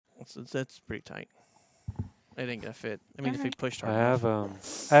That's pretty tight. It ain't gonna fit. I mean, if we pushed hard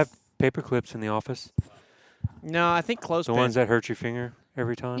I have paper clips in the office. No, I think The clothespin. ones that hurt your finger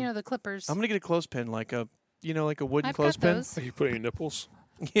every time. You know, the clippers. I'm gonna get a clothespin, like a wooden I've got clothespin. those. Are you putting your nipples?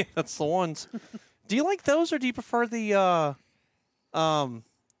 Yeah, that's the ones. Do you like those, or do you prefer the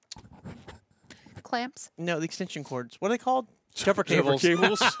Clamps. the extension cords? What are they called? Jumper Jumper cables.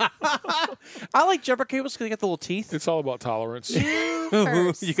 cables. I like jumper cables because they got the little teeth. It's all about tolerance. You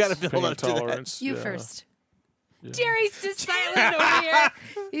first. You got to build Pain up to that. tolerance. You yeah. first. Yeah. Jerry's just silent over here.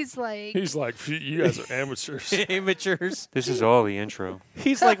 He's like, He's like, you guys are amateurs. Amateurs. This is all the intro.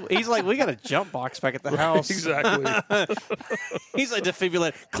 He's like, we got a jump box back at the house. Exactly. He's like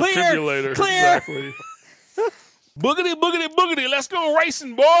defibrillator. Clear. Defibrillator. Clear. Exactly. Boogity, boogity, boogity. Let's go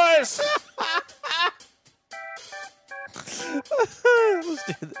racing, boys. Let's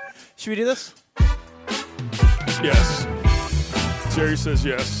do that. Should we do this? Yes. Jerry says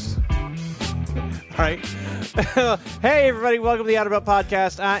yes. All right. Hey, everybody. Welcome to the Outerbound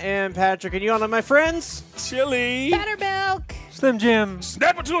Podcast. I am Patrick, and you all know my friends. Chili. Buttermilk. Slim Jim.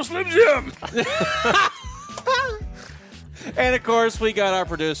 Snap it to a Slim Jim. And, of course, we got our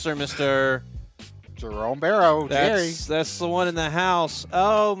producer, Mr. Jerome Barrow, Jerry. That's the one in the house.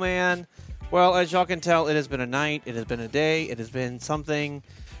 Oh, man. Well, as y'all can tell, it has been a night. It has been a day. It has been something.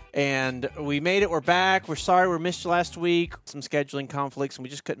 And we made it. We're back. We're sorry we missed you last week. Some scheduling conflicts, and we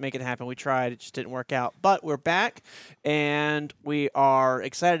just couldn't make it happen. We tried. It just didn't work out. But we're back, and we are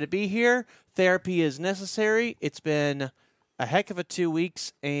excited to be here. Therapy is necessary. It's been a heck of a 2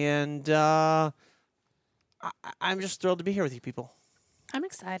 weeks, and I'm just thrilled to be here with you people. I'm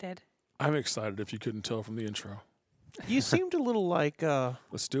excited. I'm excited if you couldn't tell from the intro. You seemed a little like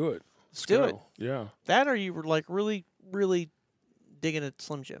Let's do it. let's do it. Yeah. That, or you were like really, really digging at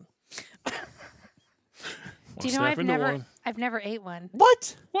Slim Jim. Do you know Snap into one. I've never ate one.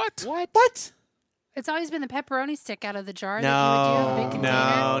 What? What? What? It's always been the pepperoni stick out of the jar No, that you would do, the big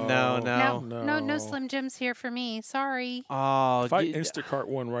container. no. No Slim Jims here for me. Sorry. Oh, If I you- Instacart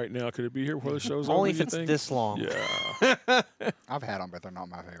one right now, could it be here before the show's over? only do if you it's think? this long. Yeah. I've had them, but they're not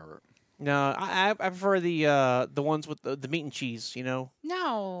my favorite. No, I prefer the ones with the meat and cheese. You know,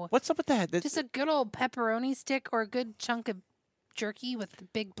 No. what's up with that? That's, Just a good old pepperoni stick or a good chunk of jerky with the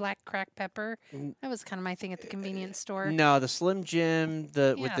big black cracked pepper. That was kind of my thing at the convenience store. no, the Slim Jim,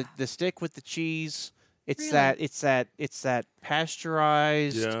 with Yeah. the stick with the cheese. It's Really? that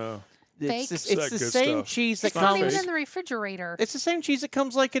pasteurized. Yeah. Fake? It's That the good same stuff. cheese that It's not comes. even in the refrigerator. It's the same cheese that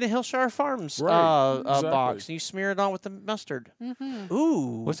comes like in a Hillshire Farms Right, box, exactly. and you smear it on with the mustard. Mm-hmm.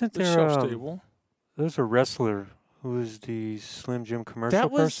 Ooh, Wasn't The there shelf stable. there's a wrestler who was the Slim Jim commercial that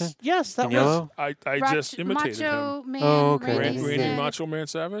was person? yes, that In was yellow? I just imitated Macho him. Man. Oh, okay. Randy Randy said- Macho Man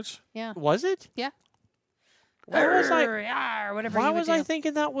Savage? Yeah. was it? Yeah. Why was I? Arr, whatever Why you would was I do.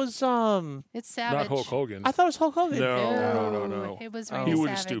 thinking that was It's Savage. Not Hulk Hogan. I thought it was Hulk Hogan. No. It was Oh. Randy He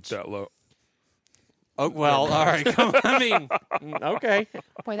wouldn't Savage. stoop that low. Oh well, all right. Come on. I mean, okay.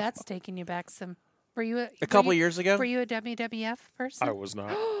 Boy, that's taking you back some. Were you A couple years ago. Were you a WWF person? I was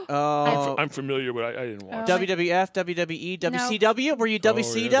not. Oh, I'm familiar, but I didn't watch. Oh. WWF, WWE, WCW. Were you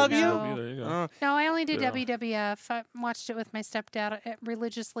WCW? Oh, yeah, there you go. No, I only did Yeah. WWF. I watched it with my stepdad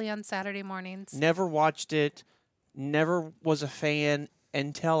religiously on Saturday mornings. Never watched it. Never was a fan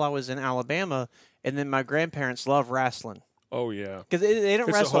until I was in Alabama, and then my grandparents love wrestling Oh yeah. because they don't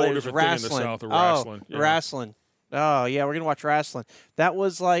It's a wrestle. whole It was different thing in the wrestling. South of Oh, wrestling, yeah. wrestling. Oh yeah, we're gonna watch wrestling. That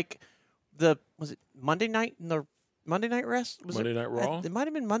was like was it Monday night in the Monday night rest? Was Monday Night Raw? It might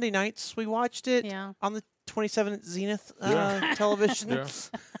have been Monday nights. We watched it Yeah. on the 27th Zenith Yeah. television. Yeah.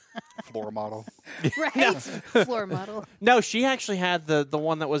 Floor model. Right. Floor model. No, she actually had the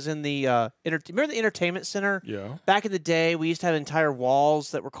one that was in the remember the entertainment center? Yeah. Back in the day, we used to have entire walls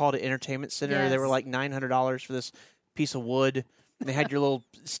that were called an entertainment center. They were Yes. like $900 for this piece of wood. And they had your little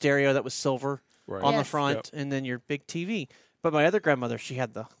stereo that was silver Right. on the Yes. front, and then your big TV. But my other grandmother, she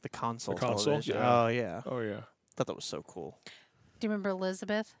had the console. The console? television. Yeah. Oh yeah, Oh yeah. thought that was so cool. Do you remember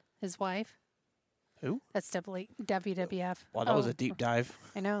Elizabeth, his wife? Who? That's WWF. Wow, that was Oh, a deep dive.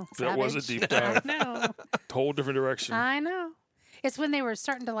 I know. That was a Savage. deep dive. I know. Whole different direction. I know. It's when they were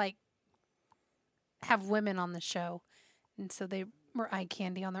starting to like have women on the show, and so they were eye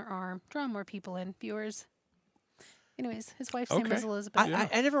candy on their arm, draw more people in, viewers. Anyways, his wife's name Okay. was Elizabeth.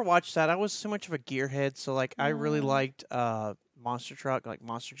 I never watched that. I was so much of a gearhead, so like I really Mm. liked Monster Truck, like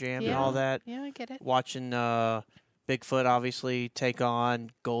Monster Jam and Yeah. all that. Yeah, I get it. Watching Bigfoot obviously take on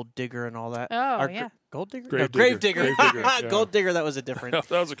Gold Digger and all that. Oh, Or yeah. Gold Digger? Grave No, Digger. Grave Digger. Grave Digger, yeah. Gold Digger, that was a different.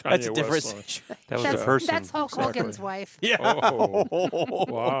 that was a Kanye That's a West different song. situation. That was That's, a person. that's Hulk Exactly. Hogan's wife. Yeah. Oh.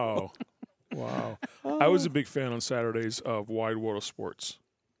 Wow. Wow. I was a big fan on Saturdays of Wide World of Sports.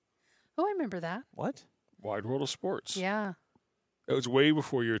 Oh, I remember that. What? Wide World of Sports. Yeah. It was way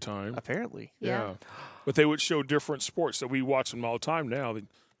before your time. Apparently. Yeah. But they would show different sports that we watch them all the time now. The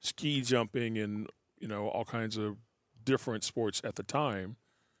ski jumping and, all kinds of different sports at the time.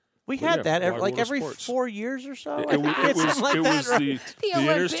 We Well, had yeah, that Wide like World of every Sports. 4 years or so. It was Something like that, right? the The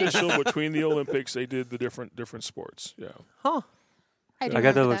Olympics. interstitial between the Olympics. They did the different sports. Yeah. Huh. I do I got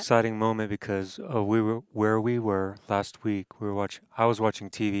a remember little that. exciting moment because we were where we were last week. I was watching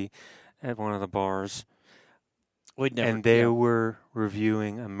TV at one of the bars, We'd never. and they yeah. were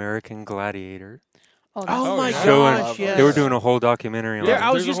reviewing American Gladiator. Oh, that's Oh my yeah. Showing- gosh! Yes. They were doing a whole documentary on Yeah, it.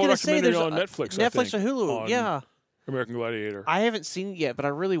 I was There's just a whole gonna say there's documentary on Netflix. I Netflix think, or Hulu. on Yeah, American Gladiator. I haven't seen it yet, but I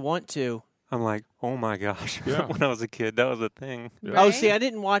really want to. I'm like, oh my gosh! Yeah. When I was a kid, that was a thing. Yeah. Oh, Right? see, I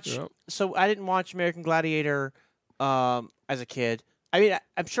didn't watch. Yeah. So I didn't watch American Gladiator as a kid. I mean,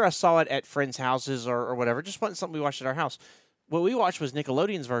 I'm sure I saw it at friends' houses or whatever. It just wasn't something we watched at our house. What we watched was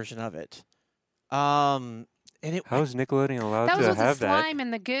Nickelodeon's version of it. And it. How is Nickelodeon allowed That was to with the have that? slime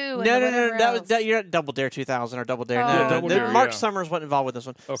and the goo. And No, the no, no, whatever that was else. you're at Double Dare 2000 or Double Dare. Oh, No, Double no, Dare, Mark yeah. Summers wasn't involved with this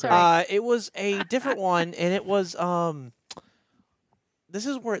one. Okay. Sorry. It was a different one, and it was. This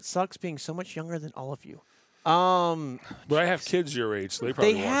is where it sucks being so much younger than all of you. But I have kids your age, so they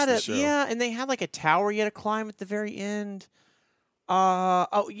probably They watch had the a show. yeah, and they had like a tower you had to climb at the very end.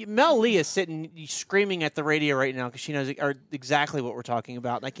 Mel Lee is sitting screaming at the radio right now because she knows exactly what we're talking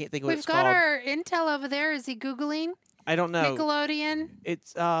about, and I can't think of what We've it's got called. our intel over there. Is he Googling? I don't know. Nickelodeon?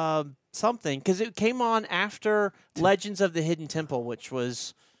 It's something because it came on after Legends of the Hidden Temple, which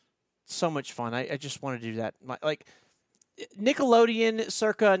was so much fun. I just want to do that. Like Nickelodeon,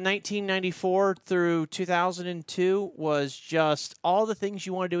 circa 1994 through 2002, was just all the things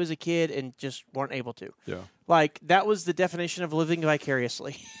you want to do as a kid and just weren't able to. Yeah. Like that was the definition of living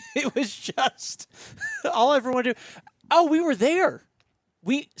vicariously. It was just all I ever wanted to do. Oh, we were there.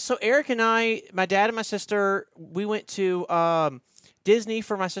 So Eric and I, my dad and my sister, we went to Disney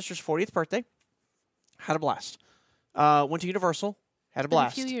for my sister's 40th birthday. Had a blast. Went to Universal. Had a Been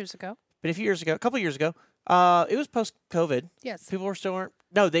blast. A few years ago. Been a few years ago, a couple years ago. It was post-COVID. Yes. People were still weren't.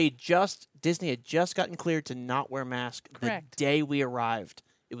 No, Disney had just gotten cleared to not wear masks Correct. the day we arrived.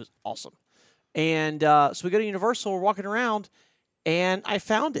 It was awesome. And so we go to Universal. We're walking around, and I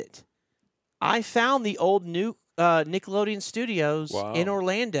found it. I found the old new Nickelodeon Studios Wow. in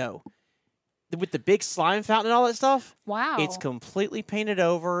Orlando with the big slime fountain and all that stuff. Wow. It's completely painted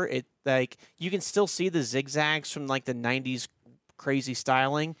over. It like you can still see the zigzags from like the 90s crazy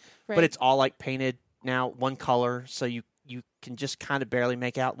styling, Right. but it's all like painted now one color, so you can just kind of barely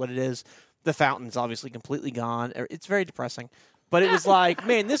make out what it is. The fountain's obviously completely gone. It's very depressing. But it was like,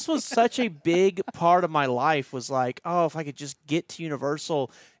 man, this was such a big part of my life was like, oh, if I could just get to Universal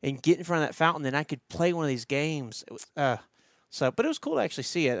and get in front of that fountain, then I could play one of these games. It was, but it was cool to actually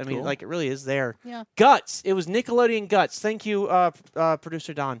see it. I mean, Cool. like it really is there. Yeah. Guts. It was Nickelodeon Guts. Thank you,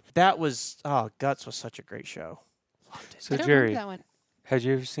 producer Don. Guts was such a great show. So I don't Jerry, remember that one. had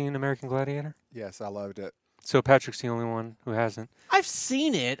you ever seen American Gladiator? Yes, I loved it. So Patrick's the only one who hasn't. I've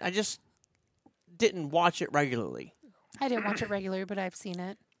seen it. I just didn't watch it regularly. I didn't watch it regularly, but I've seen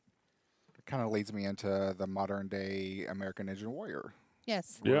it. It kind of leads me into the modern day American Ninja Warrior.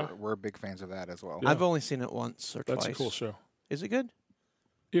 Yes. Yeah. We're big fans of that as well. Yeah. I've only seen it once or That's twice. a cool show. Is it good?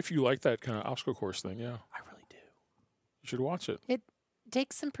 If you like that kind of obstacle course thing, yeah, I really do. you should watch it.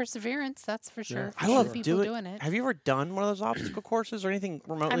 Takes some perseverance, that's for sure. I for love people doing it. Have you ever done one of those obstacle courses or anything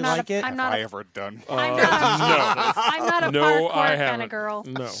remotely I'm not like a- it? I'm Have not I a- ever done? I'm not, I'm not a No, parkour I kind haven't. of girl.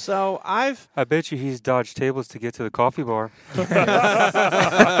 No. So I've I bet you he's dodged tables to get to the coffee bar.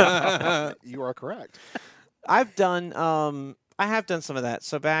 You are correct. I've done I have done some of that.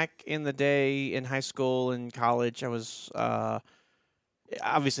 So back in the day in high school and college, I was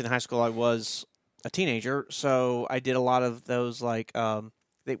obviously in high school I was a teenager, so I did a lot of those like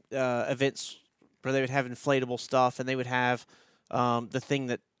events where they would have inflatable stuff and they would have the thing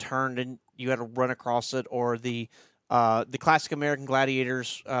that turned and you had to run across it, or the classic American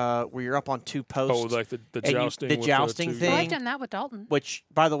Gladiators where you're up on two posts. Oh, like the And you- jousting. the with jousting two- Oh, thing. I've done that with Dalton. Which,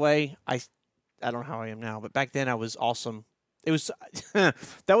 by the way, I don't know how I am now, but back then I was awesome. It was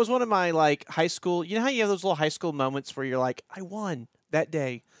that was one of my like high school. You know how you have those little high school moments where you're like, I won that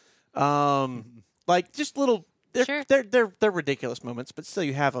day. Like just little. They're, Sure. they're ridiculous moments, but still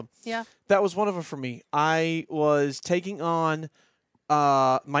you have them. Yeah. That was one of them for me. I was taking on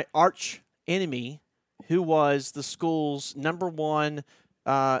my arch enemy, who was the school's #1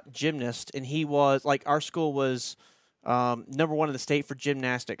 gymnast, and he was like our school was #1 in the state for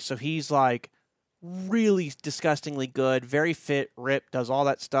gymnastics. So he's like really disgustingly good, very fit, ripped, does all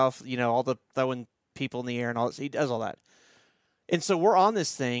that stuff. You know, all the throwing people in the air and all that. He does all that. And so we're on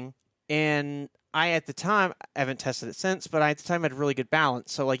this thing, and I at the time I haven't tested it since, but I at the time had really good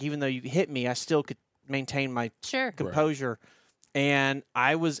balance. So like even though you hit me, I still could maintain my Sure. composure, and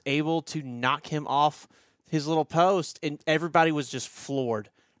I was able to knock him off his little post, and everybody was just floored.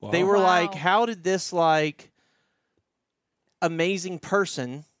 Wow. They were Wow. like, "How did this like amazing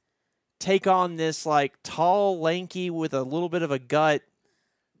person take on this like tall, lanky with a little bit of a gut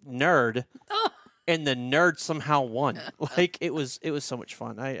nerd?" And the nerd somehow won. Like it was so much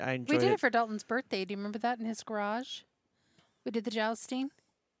fun. I enjoyed We did it. it for Dalton's birthday. Do you remember that in his garage? We did the jousting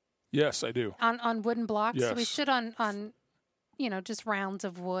Yes, I do. on wooden blocks. So we Yes. stood on just rounds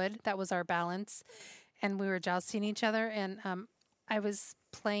of wood. That was our balance, and we were jousting each other. And I was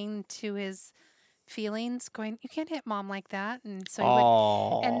playing to his feelings, going, "You can't hit mom like that." And so he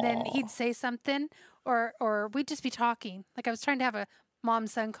would, and then he'd say something, or we'd just be talking. Like I was trying to have a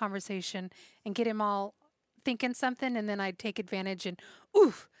mom-son conversation and get him all thinking something, and then I'd take advantage and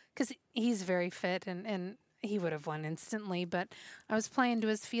oof, because he's very fit and he would have won instantly. But I was playing to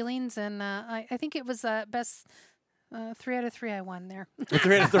his feelings, and I think it was best 3 out of 3 I won there.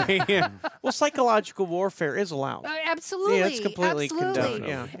 3 out of 3. Yeah. Well, psychological warfare is allowed. Absolutely. Yeah, it's completely absolutely. condoned.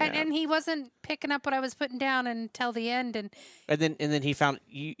 Yeah, And he wasn't picking up what I was putting down until the end, and And then he found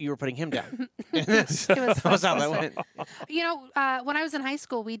you were putting him down. it was fun. That was how It was that fun. went. When I was in high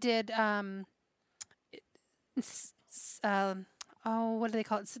school, we did what do they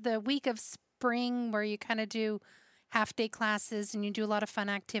call it? So the week of spring, where you kind of do half-day classes and you do a lot of fun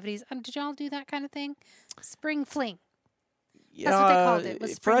activities. Did y'all do that kind of thing? Spring fling. That's what they called it,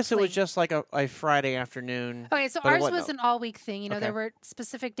 was For us, spring it was fling. just like a Friday afternoon. Okay, so But it ours wasn't was an all-week thing. Okay. There were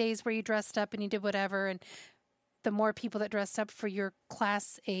specific days where you dressed up and you did whatever, and the more people that dressed up for your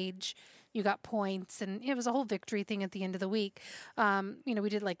class age, you got points, and it was a whole victory thing at the end of the week. We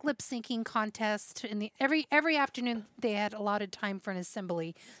did like lip syncing contest, and every afternoon they had allotted time for an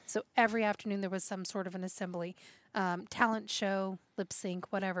assembly. So every afternoon there was some sort of an assembly, talent show, lip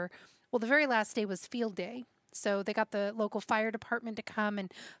sync, whatever. Well, the very last day was field day. So they got the local fire department to come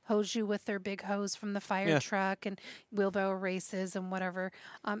and hose you with their big hose from the fire Yeah. truck and wheelbarrow races and whatever.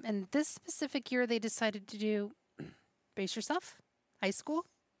 And this specific year they decided to do, brace yourself, high school,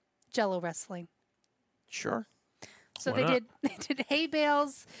 Jello wrestling. Sure. So Why they did hay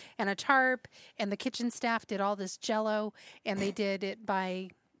bales and a tarp, and the kitchen staff did all this Jello, and they did it by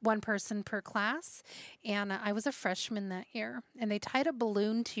one person per class. And I was a freshman that year, and they tied a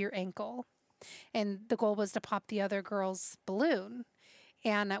balloon to your ankle, and the goal was to pop the other girl's balloon.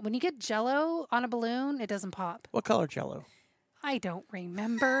 And when you get Jello on a balloon, it doesn't pop. What color Jello? I don't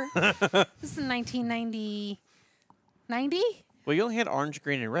remember. This is 1990. 90? Well, you only had orange,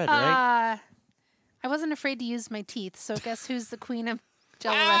 green, and red, right? I wasn't afraid to use my teeth, so guess who's the queen of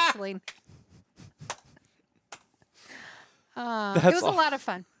Jello wrestling? It was a lot of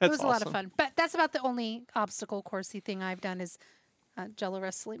fun. It That's was a lot of awesome. fun. But that's about the only obstacle coursey thing I've done is Jello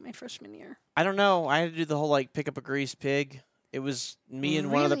wrestling my freshman year. I don't know. I had to do the whole like pick up a greased pig. It was me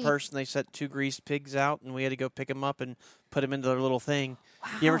and one other Really? person. They set 2 greased pigs out, and we had to go pick them up and put them into their little thing.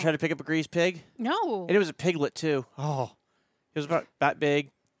 You ever Wow. try to pick up a greased pig? No. And it was a piglet too. Oh, it was about that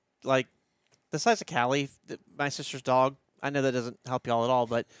big, like the size of Callie, my sister's dog. I know that doesn't help y'all at all,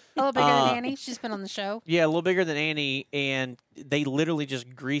 but A little bigger than Annie. She's been on the show. yeah, a little bigger than Annie, and they literally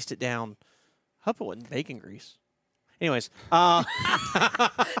just greased it down. Hope it wasn't bacon grease. Anyways, Be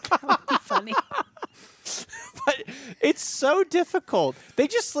funny. but it's so difficult. They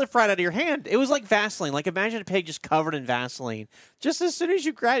just slip right out of your hand. It was like Vaseline. Like imagine a pig just covered in Vaseline. Just as soon as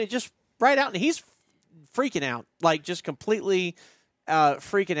you grab it, just right out, and he's freaking out, like just completely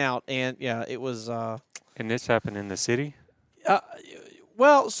freaking out. And yeah, it was. And this happened in the city?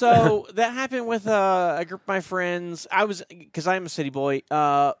 Well, so that happened with a group of my friends. Because I'm a city boy,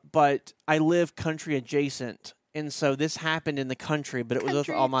 but I live country adjacent, and so this happened in the country. But it was with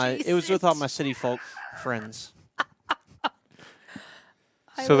Country all my adjacent. city folk friends.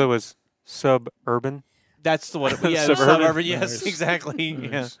 So there was suburban? That's the one. Yeah, Suburban. suburban. Yes, Nice. exactly.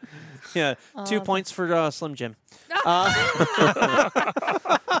 Nice. Yeah. Oh, 2 points for Slim Jim.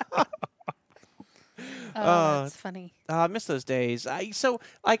 That's funny. I miss those days.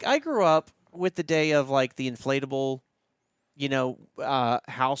 I grew up with the day of like the inflatable,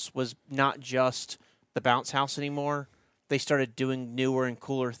 house was not just the bounce house anymore. They started doing newer and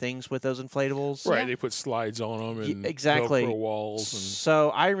cooler things with those inflatables. Right, Yeah. they put slides on them and exactly. Velcro walls. So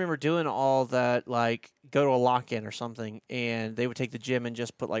I remember doing all that, like go to a lock-in or something, and they would take the gym and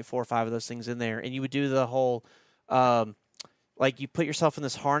just put like 4 or 5 of those things in there, and you would do the whole, like you put yourself in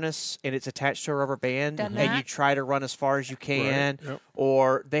this harness and it's attached to a rubber band, Done and that. you try to run as far as you can. Right, yep.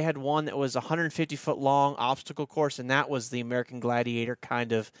 Or they had one that was 150-foot long obstacle course, and that was the American Gladiator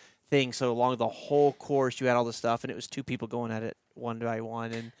kind of thing. So along the whole course, you had all this stuff, and it was 2 people going at it one by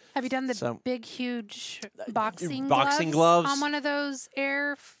one. And Have you done the So- big, huge boxing gloves? on one of those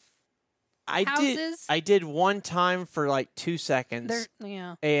air I houses? did one time for like 2 seconds.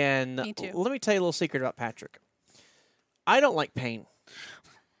 Yeah. And Me too. let me tell you a little secret about Patrick. I don't like pain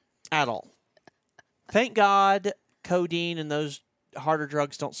at all. Thank God codeine and those harder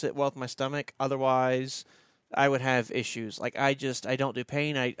drugs don't sit well with my stomach. Otherwise, I would have issues. Like I don't do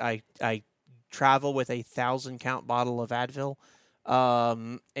pain. I travel with 1,000 count bottle of Advil.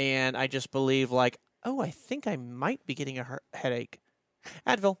 And I just believe like, oh, I think I might be getting a headache.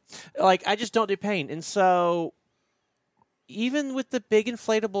 Advil. Like I just don't do pain. And so even with the big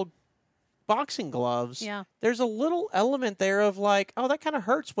inflatable boxing gloves, Yeah. there's a little element there of like, oh, that kind of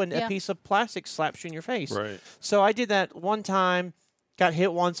hurts when a Yeah. piece of plastic slaps you in your face. Right. So I did that one time, got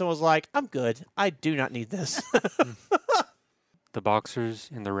hit once, and was like, I'm good. I do not need this. The boxers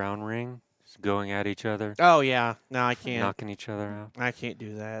in the round ring going at each other, Oh yeah, no, I can't. knocking each other out. I can't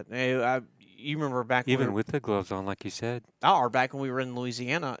do that. You remember back when Even we were, with the gloves on, like you said. or back when we were in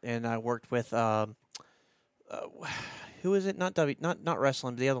Louisiana, and I worked with who is it? Not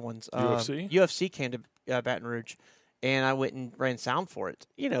wrestling, but the other ones. UFC? UFC came to Baton Rouge, and I went and ran sound for it.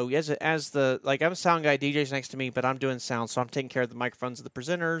 You know, as the like I'm a sound guy. DJ's next to me, but I'm doing sound, so I'm taking care of the microphones of the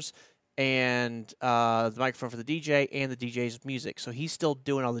presenters and the microphone for the DJ and the DJ's music. So he's still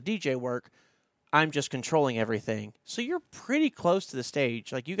doing all the DJ work. I'm just controlling everything. So you're pretty close to the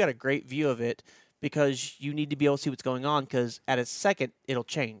stage. Like you got a great view of it because you need to be able to see what's going on because at a second it'll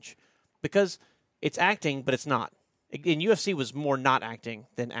change because it's acting, but it's not. In UFC was more not acting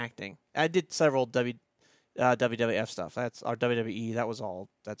than acting. I did several WWF stuff. That's our WWE. That's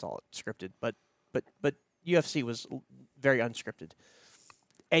all scripted. But UFC was very unscripted.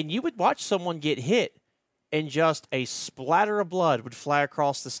 And you would watch someone get hit and just a splatter of blood would fly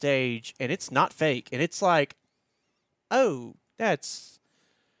across the stage, and it's not fake. And it's like, oh, that's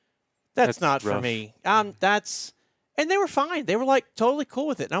not for rough. me. And they were fine. They were like totally cool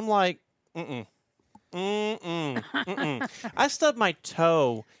with it. And I'm like, I stubbed my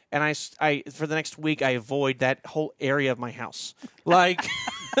toe, and I for the next week I avoid that whole area of my house. Like,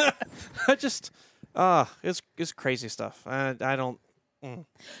 I just, it's crazy stuff. I don't.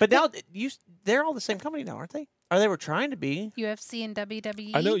 But now they're all the same company now, aren't they? Or they were trying to be. UFC and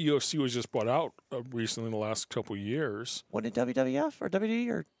WWE. I know UFC was just bought out recently in the last couple of years. What did WWF or WWE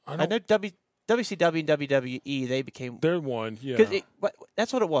or I I know WCW and WWE they became. They're one, yeah. Because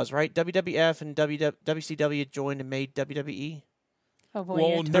that's what it was, right? WWF and WCW joined and made WWE. Oh boy, Well,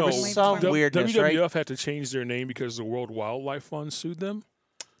 you're There was totally some torn. weirdness, WWF right? had to change their name because the World Wildlife Fund sued them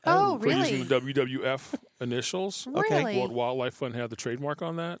Oh, for using really? the WWF initials. Really? World Wildlife Fund had the trademark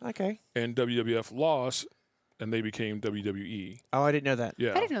on that, Okay. and WWF lost, and they became WWE. Oh, I didn't know that.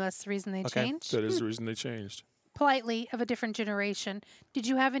 Yeah, I didn't know that's the reason they Okay. changed. that is the reason they changed. Politely, of a different generation. Did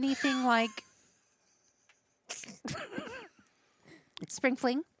you have anything like Spring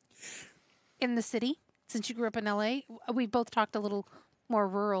Fling in the city? Since you grew up in LA, we both talked a little more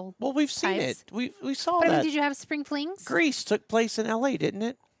rural. Well, we've seen Types. it. We saw But I mean, that. did you have Spring Flings? Grease took place in L.A., didn't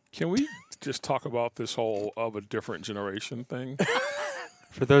it? Can we just talk about this whole of a different generation thing?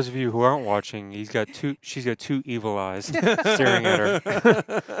 For those of you who aren't watching, she's got two evil eyes staring at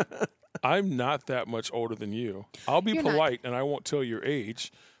her. I'm not that much older than you. I'll be You're not. polite and I won't tell your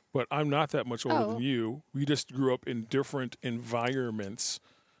age, but I'm not that much older Oh. than you. We just grew up in different environments.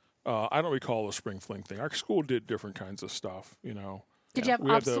 I don't recall the Spring Fling thing. Our school did different kinds of stuff, you know. Did you have We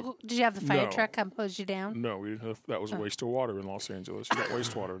had the- obstacle? Did you have the fire No. truck come hose you down? No, we didn't have, that was a waste of water in Los Angeles. You got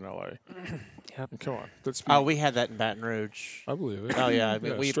wastewater in L.A. Yep. Come on. Let's be, Oh, we had that in Baton Rouge. I believe it. Oh, yeah. I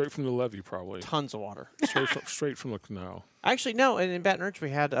mean, Yeah, we straight from the levee, probably. tons of water. straight from the canal. Actually, no. And in Baton Rouge,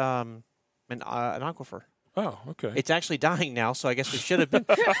 we had an aquifer. Oh, okay. It's actually dying now, so I guess we should have been.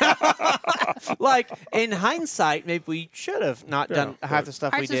 Like, in hindsight, maybe we should have not Yeah, done half but- the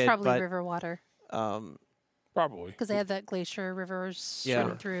stuff Ours we was did. probably But river water Probably. because they had that glacier rivers Yeah.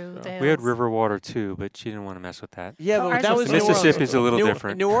 running through the We had hills. river water too, but she didn't want to mess with that. yeah, Oh, but ours that was was the New Mississippi Orleans. is a little New,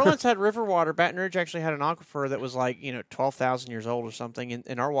 different. New Orleans had river water. Baton Rouge actually had an aquifer that was like 12,000 years old or something,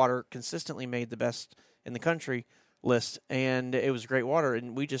 and our water consistently made the best in the country list, and it was great water,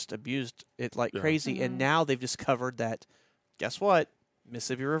 and we just abused it like Yeah. crazy. And now they've discovered that, guess what?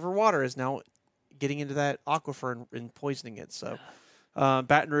 Mississippi River water is now getting into that aquifer and poisoning it. So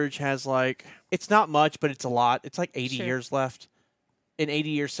Baton Rouge has like, it's not much, but it's a lot. It's like 80 Sure. years left. And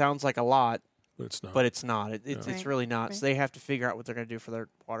 80 years sounds like a lot, But it's not. but it's not. It's Right, really not. right. So they have to figure out what they're going to do for their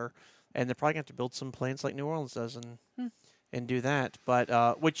water, and they're probably going to have to build some plants like New Orleans does and do that.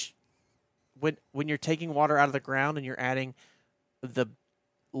 But which when you're taking water out of the ground and you're adding the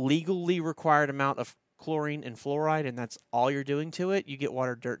legally required amount of chlorine and fluoride, and that's all you're doing to it, you get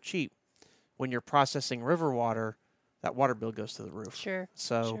water dirt cheap. When you're processing river water, that water bill goes to the roof. Sure.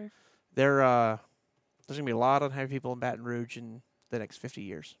 So Sure. there's going to be a lot of unhappy people in Baton Rouge in the next 50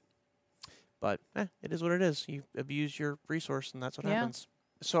 years. But it is what it is. You abuse your resource, and that's what Yeah. happens.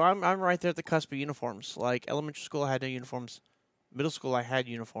 So I'm right there at the cusp of uniforms. Like elementary school, I had no uniforms. Middle school, I had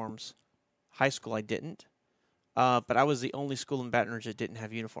uniforms. High school, I didn't. But I was the only school in Baton Rouge that didn't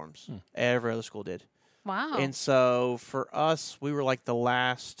have uniforms. Every other school did. Wow. And so for us, we were like the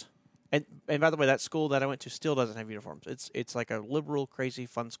last. And by the way, that school that I went to still doesn't have uniforms. It's like a liberal, crazy,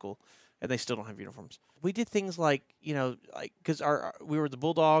 fun school, and they still don't have uniforms. We did things like because we were the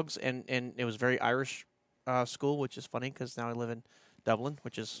Bulldogs, and it was very Irish school, which is funny because now I live in Dublin,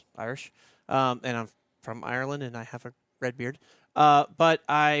 which is Irish, and I'm from Ireland, and I have a red beard. But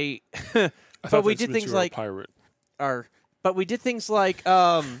I but thought we that did meant things you were a like pirate. but we did things like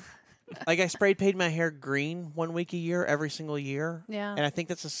like I sprayed painted my hair green 1 week a year, every single year. Yeah. And I think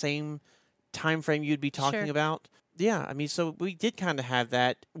that's the same time frame you'd be talking Sure. about. Yeah, I mean, so we did kind of have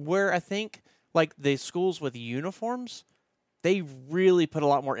that where I think like the schools with uniforms, they really put a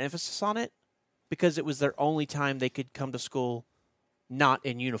lot more emphasis on it because it was their only time they could come to school not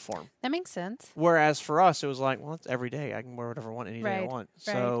in uniform. That makes sense. Whereas for us, it was like, well, it's every day. I can wear whatever I want any day I Right, want.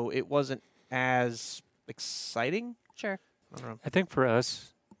 So it wasn't as exciting. Sure. I don't know. I think for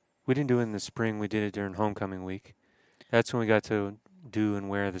us, we didn't do it in the spring. We did it during homecoming week. That's when we got to do and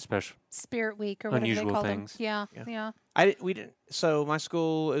wear the special. Spirit Week or whatever they Unusual call things. them. Yeah. Yeah. Yeah. We didn't. So my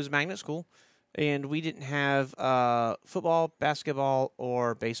school, it was a magnet school, and we didn't have football, basketball,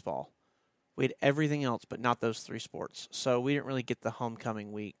 or baseball. We had everything else, but not those three sports. So we didn't really get the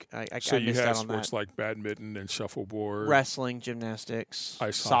homecoming week. I So you missed had out on sports that. like badminton and shuffleboard. Wrestling, gymnastics,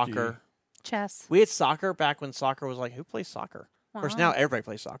 Ice soccer. hockey. Chess. We had soccer back when soccer was like, who plays soccer? Of course, Wow. now everybody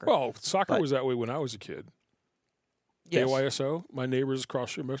plays soccer. Well, soccer But- was that way when I was a kid. yes. AYSO, my neighbors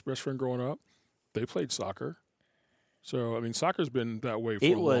across your best friend growing up, they played soccer. So, I mean, soccer's been that way for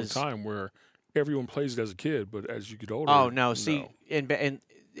It a long was- time where everyone plays it as a kid, but as you get older. Oh no! See, and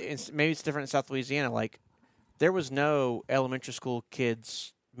maybe it's different in South Louisiana. Like, there was no elementary school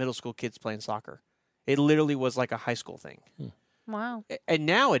kids, middle school kids playing soccer. It literally was like a high school thing. Wow. And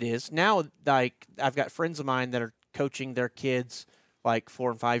now it is. Now, like, I've got friends of mine that are coaching their kids, like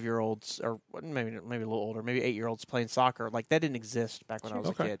 4 and 5 year olds, or maybe a little older, maybe 8 year olds playing soccer. Like that didn't exist back when I was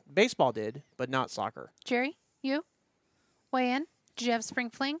Okay. a kid. Baseball did, but not soccer. Jerry, you weigh in. Did you have spring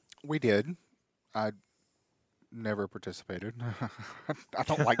fling? We did. I never participated. I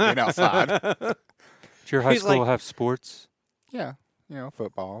don't like being outside. Did your high He's school like- have sports? Yeah,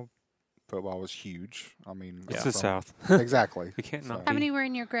 football. Football was huge. I mean, It's yeah, the from- South. Exactly. You can't not So- How be. many were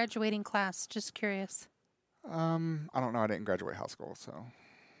in your graduating class? Just curious. I don't know. I didn't graduate high school, so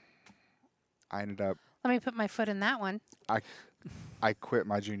I ended up. Let me put my foot in that one. I quit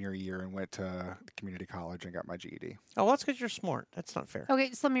my junior year and went to community college and got my GED. Oh, well, that's because you're smart. That's not fair.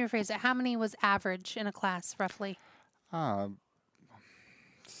 Okay, so let me rephrase it. How many was average in a class, roughly?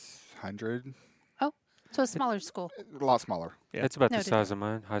 100, So a smaller school. a lot smaller. Yeah. It's about the Noted. size of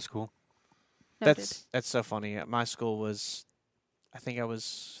mine high school. Noted. That's so funny. My school was, I think I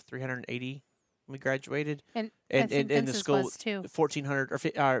was 380 when we graduated. And I And think in the Vince's school, was too.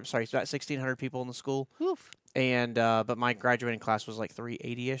 1,400 sorry, it's about 1,600 people in the school. Oof. And but my graduating class was like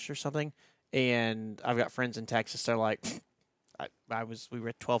 380ish or something. And I've got friends in Texas. They're like, we were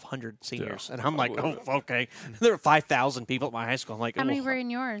at 1,200 seniors, and I'm like, oh, okay. There were 5,000 people at my high school. I'm like, How many "Ugh." were in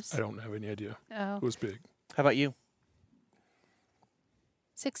yours? I don't have any idea. Oh, It was big. How about you?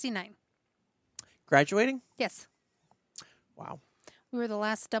 69. Graduating? Yes. Wow. We were the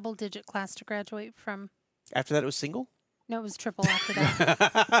last double digit class to graduate from. After that, it was single. No, it was triple after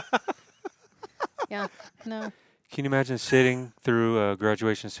that. Yeah. No. Can you imagine sitting through a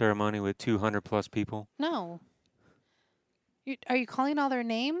graduation ceremony with 200 plus people? No. Are you calling all their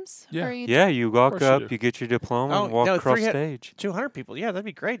names? Yeah. Or are you Yeah, you walk course you up, do. you get your diploma, Oh, and walk no, across 300 stage. 200 people. Yeah, that'd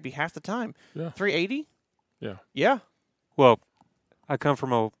be great. It'd be half the time. Yeah. 380? Yeah. Yeah. Well, I come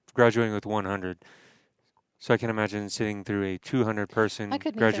from a graduating with 100, so I can imagine sitting through a 200-person I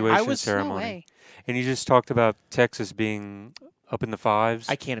couldn't graduation I was- No ceremony. way. And you just talked about Texas being up in the fives.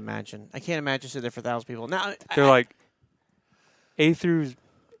 I can't imagine. I can't imagine sitting there for 1,000 people. Now, They're like A through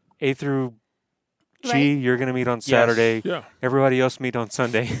G. Right. You're going to meet on Saturday. Yeah. Everybody else meet on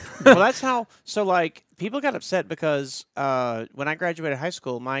Sunday. well, that's how. So, like, people got upset because when I graduated high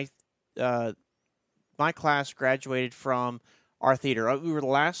school, my class graduated from our theater. We were the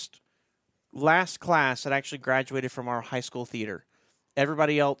last class that actually graduated from our high school theater.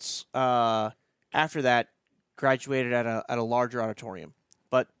 Everybody else after that graduated at a larger auditorium.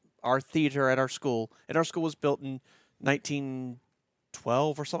 But our theater at our school, and our school was built in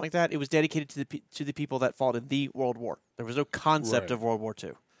 1912 or something like that. It was dedicated to the people that fought in the World War. There was no concept Right. of World War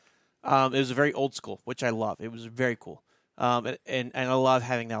II. It was a very old school, which I love. It was very cool. And I love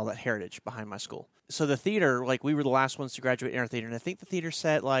having all that heritage behind my school. So the theater, like, we were the last ones to graduate in our theater, and I think the theater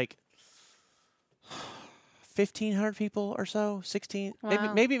set like 1,500 people or so, 16,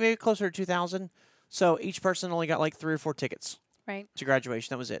 Wow. maybe closer to 2,000. So each person only got like 3 or 4 tickets Right. to graduation.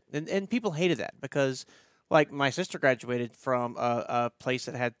 That was it. And people hated that because, like, my sister graduated from a place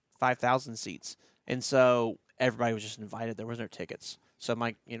that had 5,000 seats, and so everybody was just invited. There was no tickets. So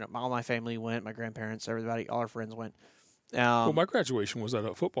all my family went, my grandparents, everybody, all our friends went. Well, my graduation was at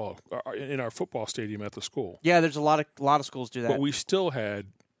a football in our football stadium at the school. Yeah, there's a lot of schools do that. But we still had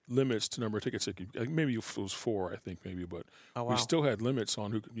limits to number of tickets. Maybe it was 4, I think, maybe, but Oh, wow. we still had limits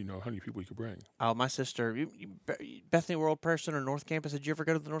on how many people we could bring. Oh, my sister, Bethany World Person or North Campus. Did you ever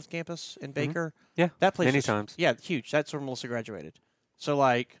go to the North Campus in Baker? Yeah, That place many is- times. Yeah, huge. That's where Melissa graduated. So,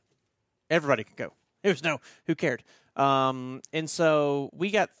 like, everybody could go. There was who cared? And so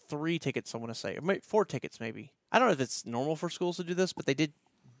we got 3 tickets, I want to say. Or 4 tickets, maybe. I don't know if it's normal for schools to do this, but they did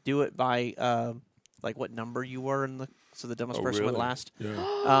do it by, like, what number you were so the dumbest person went really? last.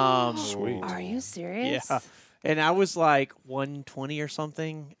 Yeah. Sweet. Are you serious? Yeah. And I was like 120 or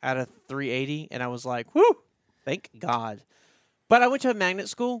something out of 380, and I was like, whoo, thank God. But I went to a magnet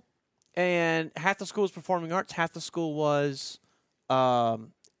school, and half the school was performing arts, half the school was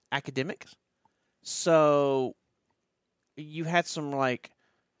academics. So you had some, like,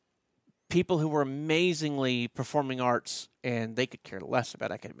 people who were amazingly performing arts, and they could care less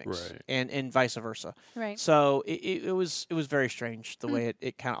about academics, Right. and vice versa. Right. So it was very strange the way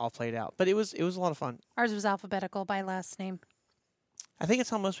it kind of all played out, but it was a lot of fun. Ours was alphabetical by last name. I think it's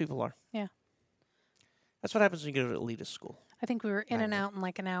how most people are. Yeah. That's what happens when you go to elitist school. I think we were in and out in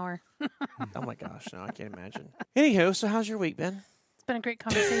like an hour. Oh my gosh, no, I can't imagine. Anywho, so how's your week been? It's been a great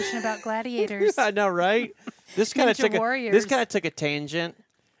conversation about gladiators. I know, right? This kind of Ninja took warriors. a tangent.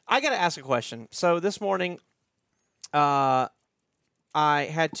 I got to ask a question. So this morning, I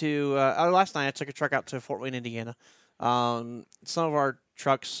had to. Last night, I took a truck out to Fort Wayne, Indiana. Some of our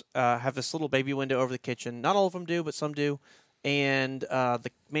trucks have this little baby window over the kitchen. Not all of them do, but some do. And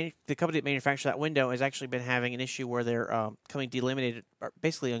the company that manufactured that window has actually been having an issue where they're coming delaminated, or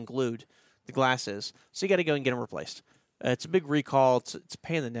basically unglued, the glasses. So you got to go and get them replaced. It's a big recall. It's a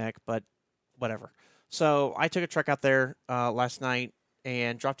pain in the neck, but whatever. So I took a truck out there last night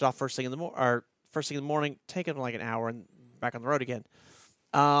and dropped it off first thing in the morning, taking like an hour and back on the road again.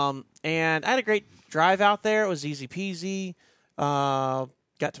 And I had a great drive out there. It was easy peasy. Got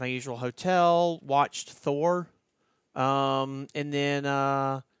to my usual hotel, watched Thor, and then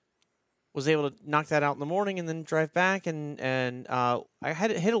was able to knock that out in the morning and then drive back. And I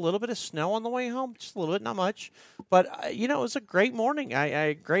had hit a little bit of snow on the way home, just a little bit, not much. But, it was a great morning.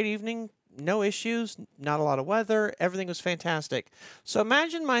 I great evening. No issues, not a lot of weather. Everything was fantastic. So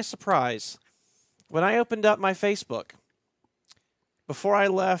imagine my surprise when I opened up my Facebook before I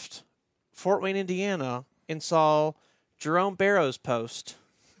left Fort Wayne, Indiana, and saw Jerome Barrow's post.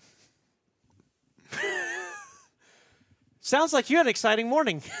 Sounds like you had an exciting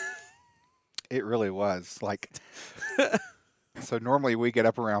morning. It really was. Like, so normally we get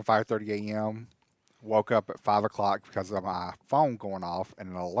up around 5:30 a.m., woke up at 5 o'clock because of my phone going off and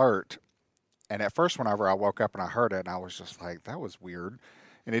an alert. And at first, whenever I woke up and I heard it, I was just like, that was weird.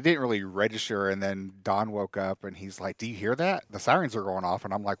 And it didn't really register. And then Don woke up and he's like, do you hear that? The sirens are going off.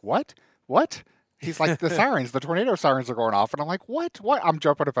 And I'm like, what? What? He's like, the sirens, the tornado sirens are going off. And I'm like, what? What? I'm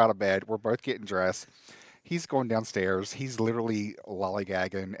jumping up out of bed. We're both getting dressed. He's going downstairs. He's literally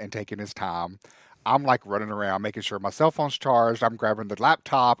lollygagging and taking his time. I'm like running around, making sure my cell phone's charged. I'm grabbing the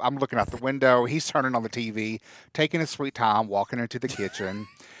laptop. I'm looking out the window. He's turning on the TV, taking his sweet time, walking into the kitchen.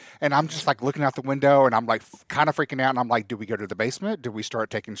 And I'm just like looking out the window and I'm like kind of freaking out. And I'm like, do we go to the basement? Do we start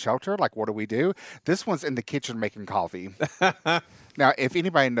taking shelter? Like, what do we do? This one's in the kitchen making coffee. Now, if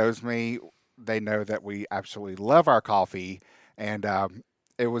anybody knows me, they know that we absolutely love our coffee. And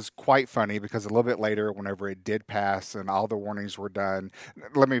it was quite funny because a little bit later, whenever it did pass and all the warnings were done,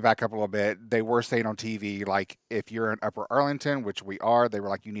 let me back up a little bit. They were saying on TV, like, if you're in Upper Arlington, which we are, they were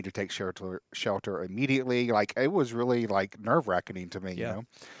like, you need to take shelter immediately. Like, it was really like nerve-wracking to me, you know?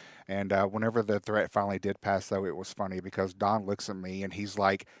 And whenever the threat finally did pass, though, it was funny because Don looks at me and he's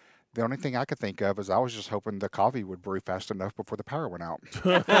like, the only thing I could think of is I was just hoping the coffee would brew fast enough before the power went out.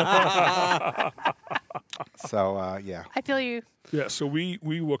 So, yeah. I feel you. Yeah, so we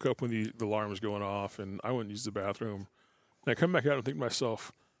woke up when the alarm was going off, and I went and used the bathroom. And I come back out and think to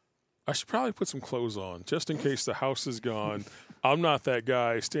myself, I should probably put some clothes on just in case the house is gone. I'm not that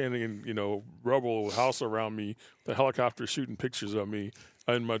guy standing in, rubble with house around me, the helicopter shooting pictures of me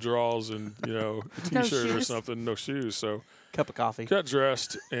in my drawers and, a No T-shirt or shoes. something, no shoes. So Cup of coffee. got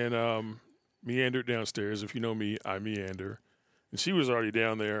dressed and meandered downstairs. If you know me, I meander. And she was already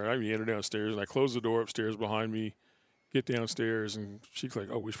down there. I meandered downstairs, and I closed the door upstairs behind me, get downstairs, and she's like,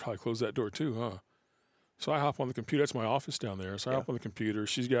 oh, we should probably close that door too, huh? So I hop on the computer. That's my office down there. So I hop on the computer.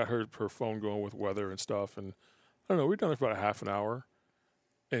 She's got her phone going with weather and stuff. And I don't know, we've done it for about a half an hour.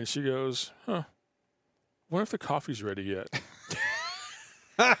 And she goes, wonder if the coffee's ready yet.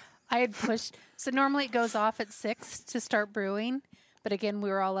 I had pushed. So normally it goes off at 6 to start brewing. But again, we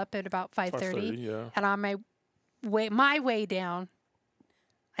were all up at about 5:30. Yeah. And on my way down,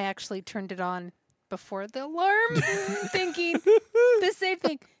 I actually turned it on before the alarm, thinking the same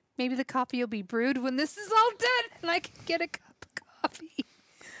thing. Maybe the coffee will be brewed when this is all done, and I can get a cup of coffee.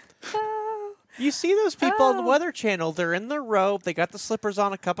 Oh. You see those people on the Weather Channel? They're in their robe. They got the slippers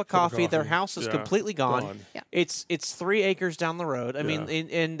on, a cup of coffee. Their house is completely gone. Yeah. It's 3 acres down the road. I mean,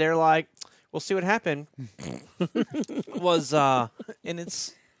 Yeah. and they're like, "We'll see what happened." And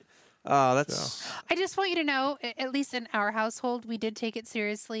it's that's I just want you to know, at least in our household, we did take it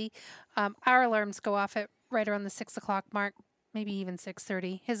seriously. Our alarms go off at right around the 6 o'clock mark, maybe even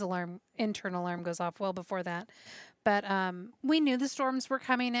 6:30. His internal alarm goes off well before that. But we knew the storms were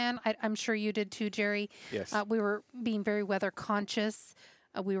coming in. I'm sure you did too, Jerry. Yes. We were being very weather conscious.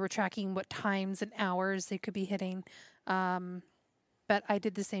 We were tracking what times and hours they could be hitting. But I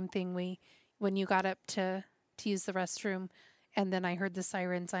did the same thing. When you got up to use the restroom, and then I heard the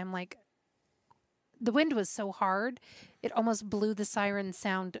sirens, I'm like, the wind was so hard, it almost blew the siren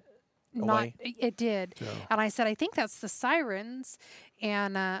sound. Away. It did. Yeah. And I said, I think that's the sirens.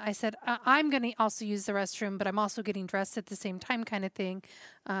 And I said, I'm going to also use the restroom, but I'm also getting dressed at the same time, kind of thing.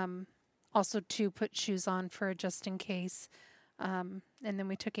 Also to put shoes on for just in case. And then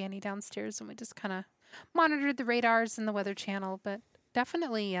we took Annie downstairs and we just kind of monitored the radars and the Weather Channel. But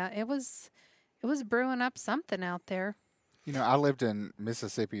definitely, it was brewing up something out there. I lived in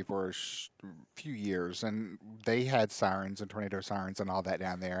Mississippi for a few years, and they had sirens and tornado sirens and all that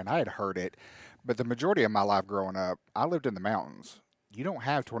down there, and I had heard it. But the majority of my life growing up, I lived in the mountains. You don't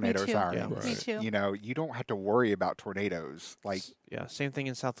have tornado too. sirens. Yeah. Me too. You don't have to worry about tornadoes. Like, yeah, same thing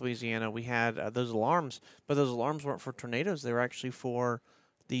in South Louisiana. We had those alarms, but those alarms weren't for tornadoes. They were actually for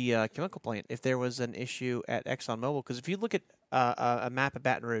the chemical plant. If there was an issue at ExxonMobil, because if you look at a map of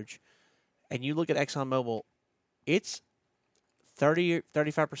Baton Rouge, and you look at ExxonMobil, it's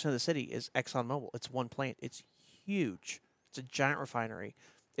 35% of the city is ExxonMobil. It's one plant. It's huge. It's a giant refinery.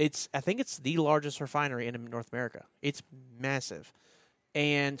 I think it's the largest refinery in North America. It's massive.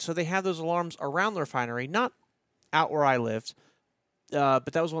 And so they have those alarms around the refinery, not out where I lived, but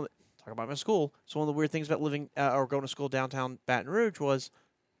that was talk about my school. So one of the weird things about living or going to school downtown Baton Rouge was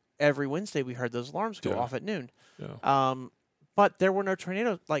every Wednesday we heard those alarms go off at noon. Yeah. But there were no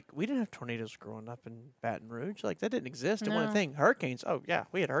tornadoes. Like, we didn't have tornadoes growing up in Baton Rouge. Like, that didn't exist. It wasn't a No. thing. Hurricanes. Oh, yeah,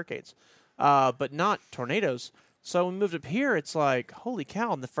 we had hurricanes. But not tornadoes. So when we moved up here, it's like, holy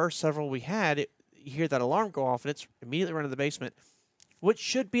cow. And the first several we had, you hear that alarm go off, and it's immediately run to the basement. What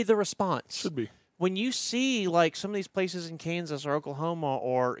should be the response? Should be. When you see, like, some of these places in Kansas or Oklahoma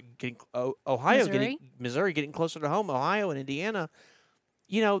or Ohio, Missouri getting closer to home, Ohio and Indiana,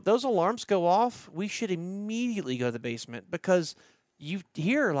 those alarms go off, we should immediately go to the basement because you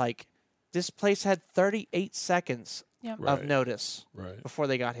hear, like, this place had 38 seconds Yep. of Right. notice Right. before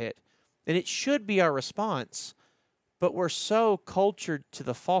they got hit. And it should be our response, but we're so cultured to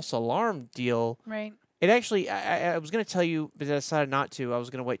the false alarm deal. Right. It actually, I was going to tell you, but I decided not to. I was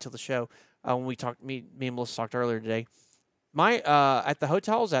going to wait till the show when we talked, me and Melissa talked earlier today. At the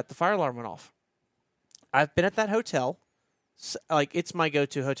hotel I was at, the fire alarm went off. I've been at that hotel. Like, it's my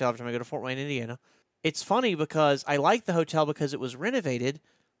go-to hotel every time I go to Fort Wayne, Indiana. It's funny because I like the hotel because it was renovated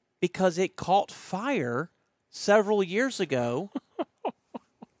because it caught fire several years ago.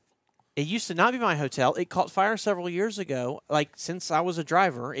 It used to not be my hotel. It caught fire several years ago. Like, since I was a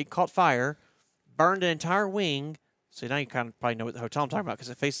driver, it caught fire, burned an entire wing. So now you kind of probably know what the hotel I'm talking about because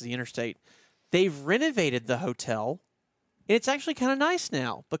it faces the interstate. They've renovated the hotel. And it's actually kind of nice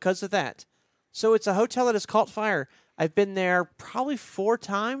now because of that. So it's a hotel that has caught fire. I've been there probably 4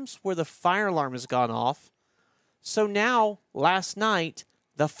 times where the fire alarm has gone off. So now, last night,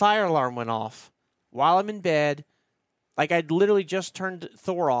 the fire alarm went off while I'm in bed. Like, I'd literally just turned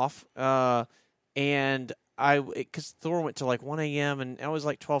Thor off, and because Thor went to like 1 a.m., and I was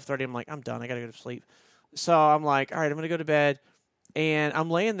like 12:30. I'm like, I'm done. I got to go to sleep. So I'm like, all right, I'm going to go to bed. And I'm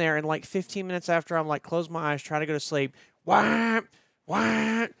laying there, and like 15 minutes after I'm like, close my eyes, try to go to sleep. Wah,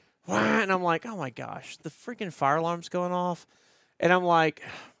 wah, And I'm like, oh my gosh, the freaking fire alarm's going off. And I'm like,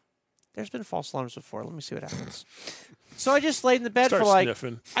 there's been false alarms before. Let me see what happens. So I just laid in the bed Start for like,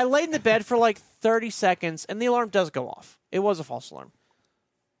 sniffing. I laid in the bed for like 30 seconds, and the alarm does go off. It was a false alarm.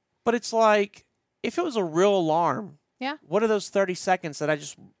 But it's like, if it was a real alarm, Yeah. what are those 30 seconds that I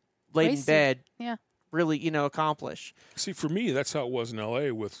just laid in Wasted. bed Yeah. really, accomplish? See, for me, that's how it was in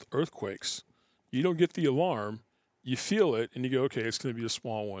L.A. with earthquakes. You don't get the alarm, you feel it, and you go, okay, it's going to be a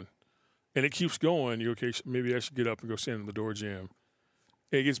small one. And it keeps going. You go, okay, maybe I should get up and go stand in the door jamb.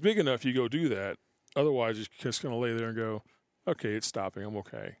 And it gets big enough, you go do that. Otherwise, you're just going to lay there and go, okay, it's stopping. I'm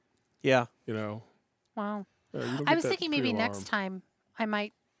okay. Yeah. You know? Wow. You don't I get was that thinking maybe pre-alarm. next time I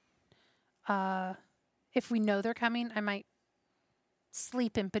might, if we know they're coming, I might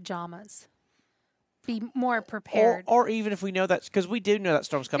sleep in pajamas. Be more prepared. Or even if we know that, because we do know that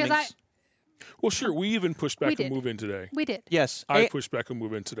storm's coming. Because Well, sure. We even pushed We back did. and move in today. we did. Yes. I pushed back and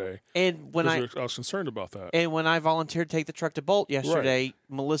move in today. And when I was concerned about that. And when I volunteered to take the truck to Bolt yesterday,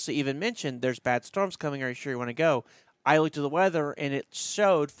 Melissa even mentioned there's bad storms coming. Are you sure you want to go? I looked at the weather, and it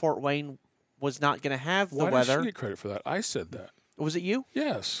showed Fort Wayne was not going to have the Why did weather. she get credit for that? I said that. Was it you?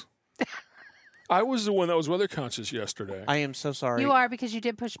 Yes. I was the one that was weather conscious yesterday. I am so sorry. You are because you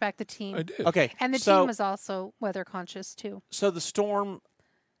did push back the team. I did. Okay. And the so, team was also weather conscious too. So the storm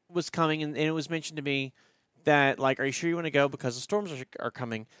was coming, and it was mentioned to me that, like, are you sure you want to go? Because the storms are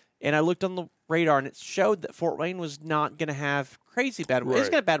coming. And I looked on the radar, and it showed that Fort Wayne was not going to have crazy bad weather. It's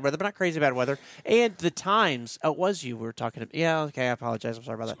Right. going to have bad weather, but not crazy bad weather. And the times, it was you we were talking to. Yeah, okay, I apologize. I'm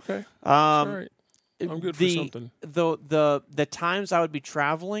sorry about that. Okay. Um, All right. I'm good for the, something. The times I would be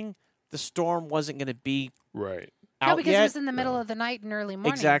traveling, the storm wasn't going to be Right. out No, because yet. it was in the middle of the night and early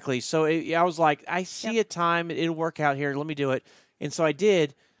morning. Exactly. So I was like, I see a time, it'll work out here. Let me do it. And so I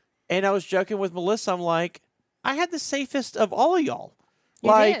did. And I was joking with Melissa. I'm like, I had the safest of all of y'all. You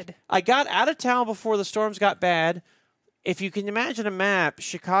Like, did. I got out of town before the storms got bad. If you can imagine a map,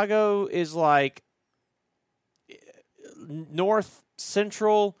 Chicago is like north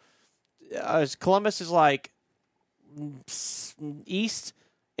central. Columbus is like east,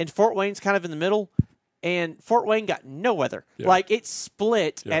 and Fort Wayne's kind of in the middle. And Fort Wayne got no weather. Yeah. Like, it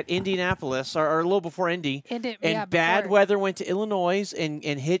split Yeah. at Indianapolis, or a little before Indy. And bad before. weather went to Illinois and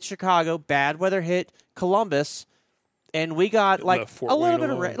hit Chicago. Bad weather hit Columbus. And we got It like left Fort a little Wayne bit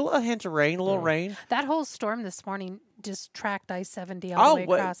of alone. rain, a little hint of rain, a little rain. That whole storm this morning just tracked I-70 all the way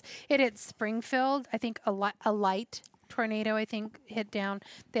what- across. It hit Springfield. I think a light tornado, hit down.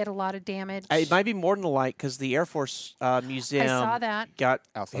 They had a lot of damage. It might be more than a light because the Air Force Museum I saw that. got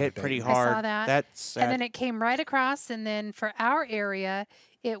Outside hit of pretty Dayton. hard. I saw that. That's sad. And then it came right across. And then for our area,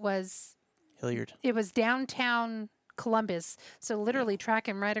 it was Hilliard. downtown Columbus. So literally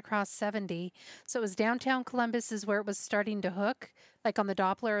tracking right across 70. So it was downtown Columbus is where it was starting to hook. Like on the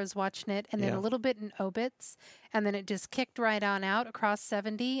Doppler, I was watching it, and then Yeah. a little bit in Obitz, and then it just kicked right on out across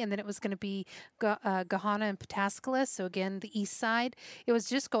 70, and then it was going to be Gahanna and Pataskala. So again, the east side. It was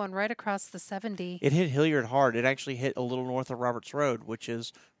just going right across the 70. It hit Hilliard hard. It actually hit a little north of Roberts Road, which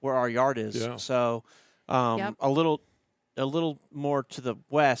is where our yard is. Yeah. So Yep. a little more to the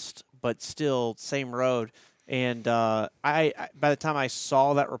west, but still same road. And I by the time I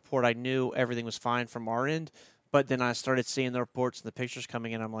saw that report, I knew everything was fine from our end. But then I started seeing the reports and the pictures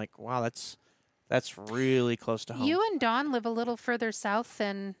coming in. I'm like, wow, that's really close to home. You and Don live a little further south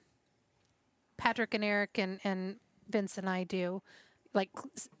than Patrick and Eric and Vince and I do, like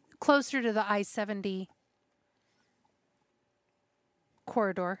closer to the I-70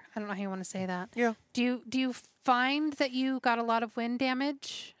 corridor. I don't know how you want to say that. Yeah. Do you find that you got a lot of wind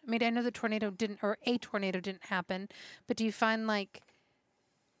damage? I mean, I know a tornado didn't happen, but do you find like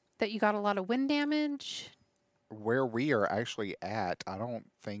that you got a lot of wind damage? Where we are actually at, I don't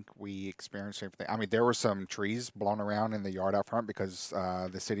think we experienced anything. I mean, there were some trees blown around in the yard out front because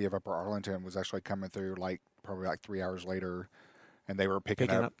the city of Upper Arlington was actually coming through probably 3 hours later, and they were picking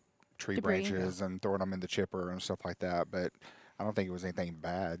Picking up up tree debris, branches and throwing them in the chipper and stuff like that. But I don't think it was anything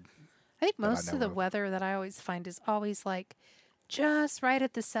bad. I think that I most of know the of. weather that I always find is always like just right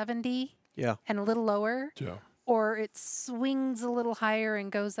at the 70 Yeah. and a little lower. Yeah. Or it swings a little higher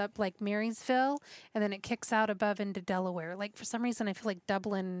and goes up like Marysville, and then it kicks out above into Delaware. Like for some reason, I feel like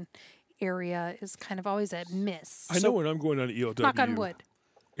Dublin area is kind of always a miss. I know when I'm going down to ELW. Knock on wood.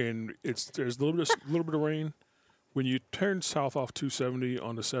 And there's a little bit of rain. When you turn south off 270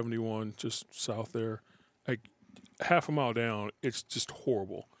 onto 71, just south there, like half a mile down, it's just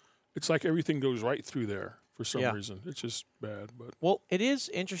horrible. It's like everything goes right through there for some Yeah. reason. It's just bad. But Well, it is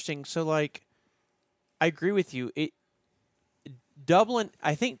interesting. So, like, I agree with you. Dublin,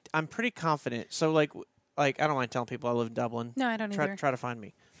 I think I'm pretty confident. So, like I don't mind telling people I live in Dublin. No, I don't either. Try to find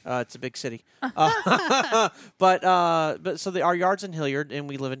me. It's a big city. But so our yard's in Hilliard, and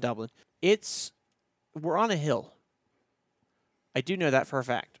we live in Dublin. We're on a hill. I do know that for a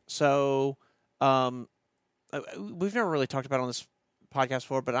fact. So we've never really talked about it on this podcast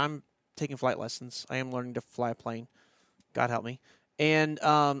before, but I'm taking flight lessons. I am learning to fly a plane. God help me. And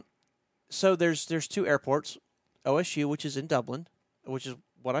so there's two airports, OSU, which is in Dublin, which is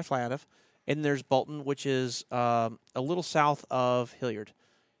what I fly out of, and there's Bolton, which is a little south of Hilliard.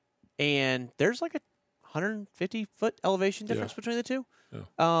 And there's like a 150-foot elevation difference between the two.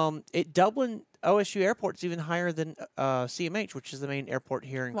 Yeah. Dublin OSU Airport is even higher than CMH, which is the main airport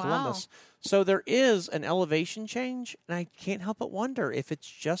here in Columbus. So there is an elevation change, and I can't help but wonder if it's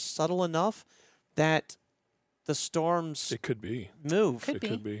just subtle enough that the storms It could be. move. Could It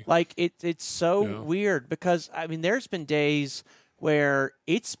could be. Like it's so Yeah. weird because I mean there's been days where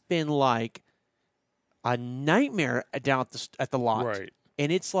it's been like a nightmare down at the lot. Right.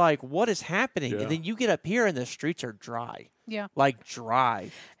 And it's like, what is happening? Yeah. And then you get up here and the streets are dry. Yeah. Like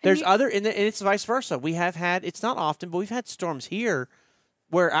dry. There's you- and it's vice versa. We have had, it's not often, but we've had storms here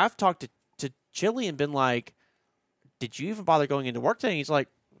where I've talked to Chili and been like, did you even bother going into work today? And he's like,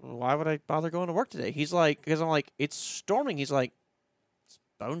 why would I bother going to work today? He's like, because I'm like, it's storming. He's like, it's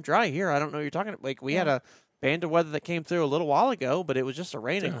bone dry here. I don't know what you're talking about. Like, we had a band of weather that came through a little while ago, but it was just a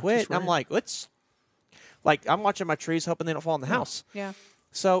rain and Yeah, quit. just And I'm rain. like, I'm watching my trees hoping they don't fall in the house. Yeah.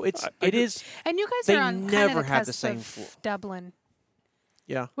 So I it do- is. And you guys They are on never kind of the have the cusp same of floor. Dublin.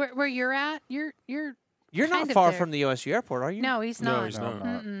 Yeah. Where you're at, you're You're kind not of far there. from the OSU airport, are you? No, he's No, not. he's not.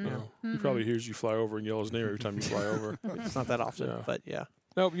 Mm-mm. No. He probably hears you fly over and yell his name every time you fly over. It's not that often, Yeah. but yeah.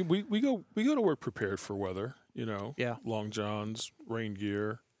 No, we go to work prepared for weather. You know, Yeah. long johns, rain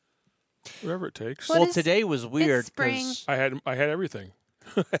gear, whatever it takes. Well, Well, it's- today was weird spring. because I had everything.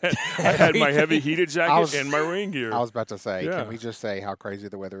 I had my heavy heated jacket and my rain gear. I was about to say, Yeah. can we just say how crazy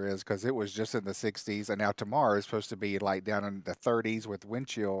the weather is? Because it was just in the 60s, and now tomorrow is supposed to be like down in the 30s with wind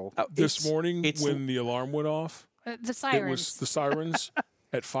chill. This morning it's- when the alarm went off, The sirens. it was the sirens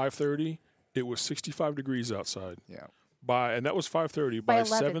at 5:30. It was 65 degrees outside. Yeah. And that was 5:30. By By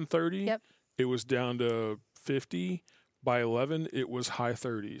 11. 7:30, Yep. it was down to 50. By 11, it was high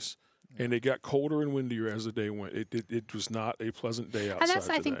 30s. And it got colder and windier as the day went. It was not a pleasant day outside And that's,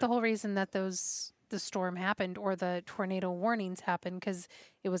 I today. think, the whole reason that the storm happened or the tornado warnings happened because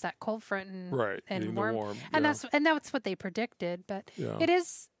it was that cold front and right, and getting warm. the warm. And yeah. that's what they predicted. But Yeah. it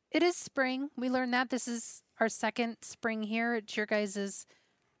is spring. We learned that this is our second spring here. It's your guys'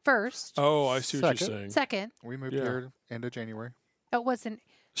 first. Oh, I see what you're Second. saying. Second. We moved Yeah. here end of January. It wasn't.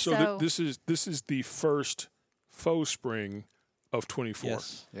 So, So- this is the first faux spring of 24.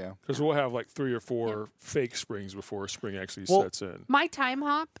 yes. Yeah. Because we'll have like 3 or 4 fake springs before spring actually Well- sets in. My time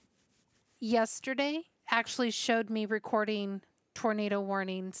hop yesterday actually showed me recording tornado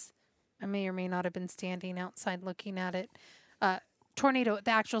warnings. I may or may not have been standing outside looking at it. The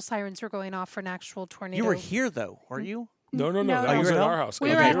actual sirens were going off for an actual tornado. You were here though, were you? No, no, that no. was You at were at our home? house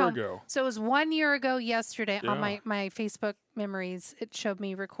We a were at year home. ago. So it was 1 year ago yesterday on Yeah. my Facebook memories. It showed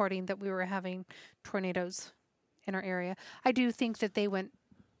me recording that we were having tornadoes in our area. I do think that they went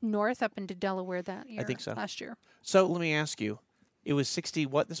north up into Delaware that year. think so. Last year. So let me ask you, it was 60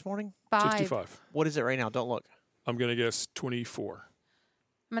 what this morning? 65. What is it right now? Don't look. I'm going to guess 24.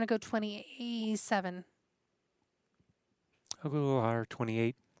 I'm going to go 27. I'll go a little higher,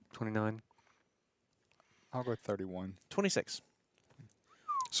 28, 29. I'll go 31. 26.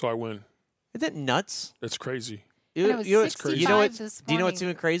 So I win. Isn't that nuts? It's crazy. And it was you know, 65 you know what? this Do you know what's morning.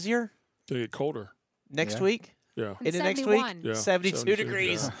 even crazier? They get colder. Next Yeah. week? Yeah. And In the next week? 71. Yeah. 72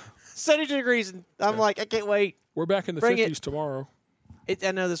 degrees. yeah. 72 degrees. And I'm Yeah. like, I can't wait. We're back in the Bring it. 50s tomorrow.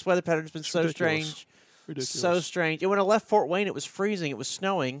 I know this weather pattern's been It's so ridiculous. strange. Ridiculous. So strange. And when I left Fort Wayne, it was freezing. It was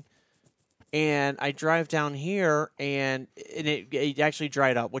snowing. And I drive down here, and it actually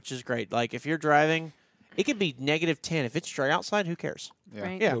dried up, which is great. Like, if you're driving, it could be negative 10. If it's dry outside, who cares? Yeah.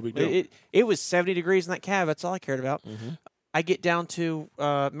 Right. Yeah. No big deal. It was 70 degrees in that cab. That's all I cared about. Mhm. I get down to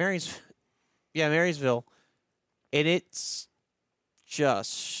Marysville, and it's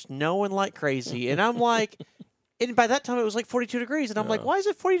just snowing like crazy. And I'm like, and by that time it was like 42 degrees. And I'm like, Yeah. why is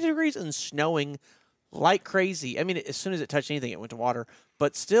it 42 degrees and snowing like crazy? I mean, as soon as it touched anything, it went to water.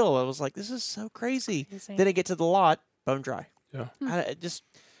 But still, I was like, this is so crazy. Crazy. Then I get to the lot, bone dry. Yeah.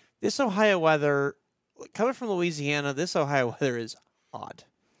 This Ohio weather, coming from Louisiana, this Ohio weather is odd.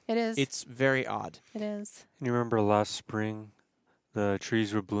 It is. It's very odd. It is. And you remember last spring, the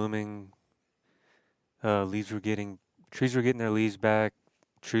trees were blooming. Trees were getting their leaves back.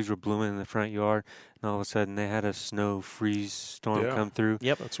 Trees were blooming in the front yard, and all of a sudden they had a snow freeze storm Yeah. come through,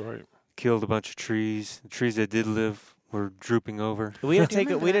 Yep. That's right. killed a bunch of trees. The trees that did live were drooping over. We had to take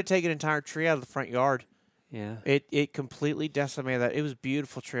remember we had to that. take an entire tree out of the front yard. Yeah. It completely decimated that. It was a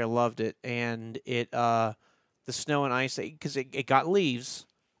beautiful tree. I loved it, and the snow and ice, because it got leaves,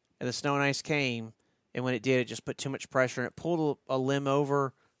 and the snow and ice came, and when it did, it just put too much pressure, and it pulled a limb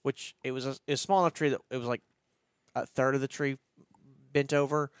over, which it was a small enough tree that it was like a third of the tree bent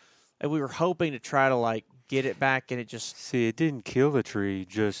over, and we were hoping to try to like get it back, and it just See, it didn't kill the tree,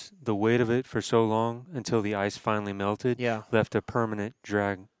 just the weight of it for so long until the ice finally melted yeah. left a permanent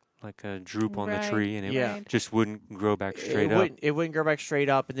drag, like a droop on the Right. tree, and it Yeah. Right. just wouldn't grow back straight it up. It wouldn't grow back straight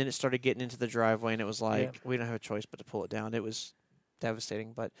up, and then it started getting into the driveway, and it was like Yeah. we don't have a choice but to pull it down. It was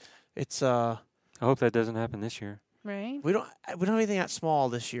devastating, but it's I hope that doesn't happen this year. Right. we don't have anything that small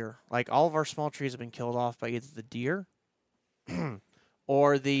this year. Like all of our small trees have been killed off by either the deer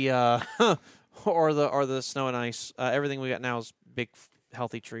or the or the snow and ice. Everything we got now is big,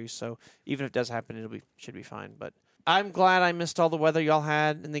 healthy trees. So even if it does happen, should be fine. But I'm glad I missed all the weather y'all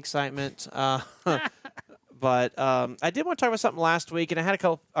had and the excitement. But I did want to talk about something last week, and I had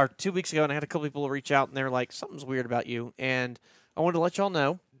 2 weeks ago, and I had a couple people reach out, and they were like, "Something's weird about you," and I wanted to let y'all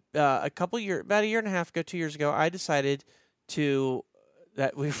know. About a year and a half ago, 2 years ago, I decided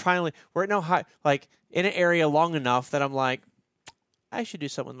that we're now high, like in an area long enough that I'm like, I should do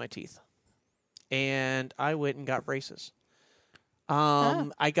something with my teeth, and I went and got braces.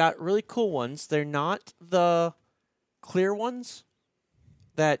 I got really cool ones. They're not the clear ones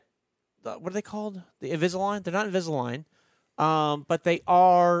that. What are they called? The Invisalign? They're not Invisalign, but they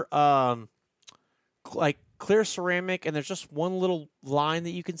are like clear ceramic, and there's just one little line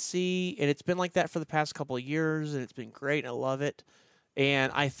that you can see, and it's been like that for the past couple of years, and it's been great, and I love it.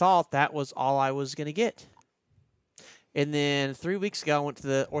 And I thought that was all I was going to get. And then 3 weeks ago, I went to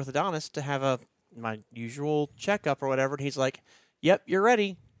the orthodontist to have my usual checkup or whatever, and he's like, "Yep, you're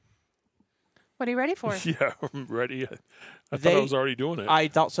ready." What are you ready for? Yeah, I'm ready. I thought I was already doing it. I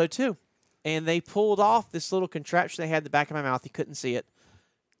thought so too. And they pulled off this little contraption they had in the back of my mouth. You couldn't see it.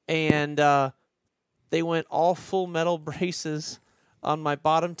 And they went all full metal braces on my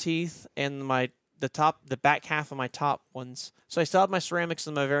bottom teeth and the back half of my top ones. So I still have my ceramics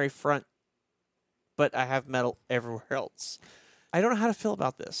in my very front, but I have metal everywhere else. I don't know how to feel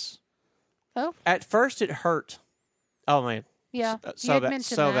about this. Oh. At first it hurt. Oh man. Yeah. You So had bad.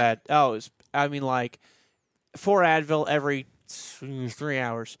 mentioned So that. bad. Oh, like 4 Advil every 3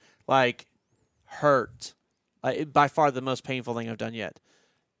 hours. Like, hurt. By far the most painful thing I've done yet.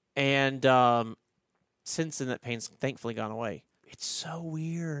 And since then, that pain's thankfully gone away. It's so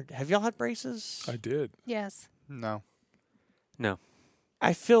weird. Have y'all had braces? I did. Yes. No.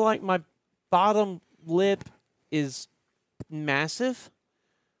 I feel like my bottom lip is massive.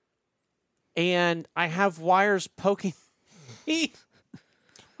 And I have wires poking me.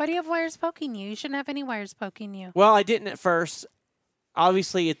 Why do you have wires poking you? You shouldn't have any wires poking you. Well, I didn't at first.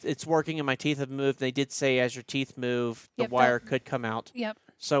 Obviously, it's working, and my teeth have moved. They did say as your teeth move, the Yep, wire could come out. Yep.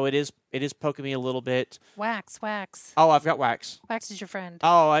 So it is poking me a little bit. Wax. Oh, I've got wax. Wax is your friend.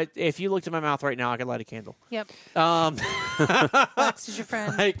 Oh, if you looked at my mouth right now, I could light a candle. Yep. Wax is your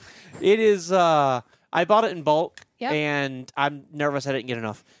friend. Like, it is. I bought it in bulk, Yep. and I'm nervous I didn't get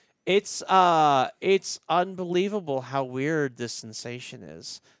enough. It's unbelievable how weird this sensation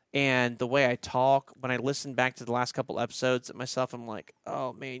is. And the way I talk, when I listen back to the last couple episodes at myself, I'm like,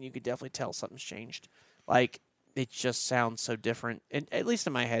 oh man, you could definitely tell something's changed. Like, it just sounds so different. And at least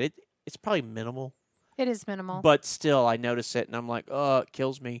in my head, it's probably minimal. It is minimal. But still, I notice it, and I'm like, oh, it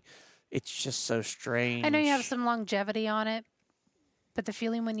kills me. It's just so strange. I know you have some longevity on it, but the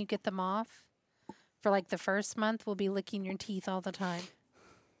feeling when you get them off for like the first month will be licking your teeth all the time.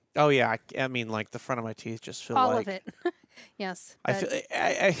 Oh, yeah. I mean, like, the front of my teeth just feel All like... of it. Yes.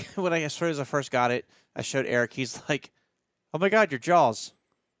 I feel when as soon as I first got it, I showed Eric. He's like, "Oh my God, your jaws,"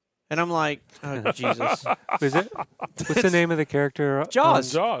 and I'm like, "Oh Jesus!" Is it? What's the name of the character?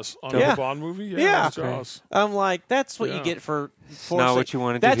 Jaws. Jaws on Yeah. the Bond movie. Yeah, Yeah. it was Jaws. I'm like, "That's what you Yeah. get for It's forcing." not what you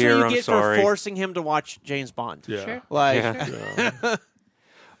wanted to That's hear. what you I'm get sorry. for forcing him to watch James Bond. Yeah. Sure. Like, Yeah. Yeah.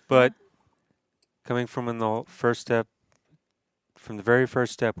 But coming from the first step, from the very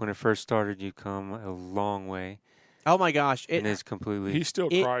first step when it first started, you come a long way. oh my gosh, And it's completely. He still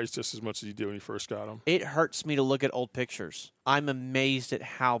It- cries just as much as he did when he first got him. it hurts me to look at old pictures. I'm amazed at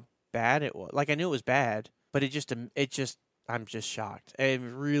how bad it was. Like, I knew it was bad, but I'm just shocked. I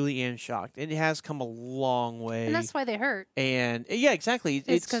really am shocked. It has come a long way. And that's why they hurt. And yeah, exactly.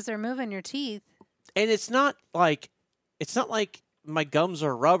 It's because they're moving your teeth. And it's not like my gums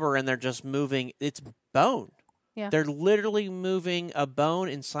are rubber and they're just moving. It's bone. Yeah. They're literally moving a bone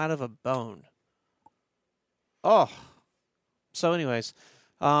inside of a bone. Oh. So anyways,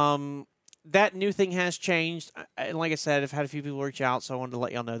 that new thing has changed. And like I said, I've had a few people reach out, so I wanted to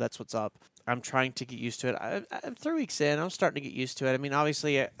let y'all know that's what's up. I'm trying to get used to it. I'm 3 weeks in. I'm starting to get used to it. I mean,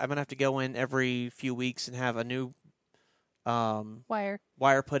 obviously, I'm going to have to go in every few weeks and have a new Wire.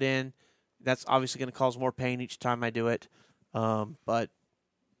 put in. That's obviously going to cause more pain each time I do it. But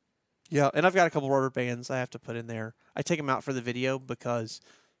yeah, and I've got a couple rubber bands I have to put in there. I take them out for the video because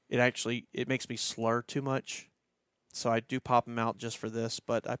it makes me slur too much. So I do pop them out just for this,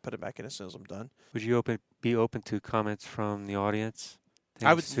 but I put it back in as soon as I'm done. Would you be open to comments from the audience?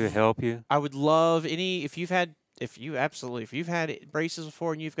 I would- To help you. I would love if you've had braces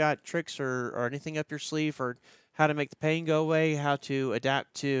before and you've got tricks or anything up your sleeve, or how to make the pain go away, how to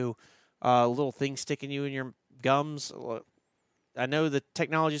adapt to little things sticking you in your gums. I know the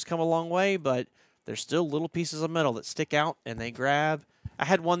technology's come a long way, but there's still little pieces of metal that stick out and they grab. I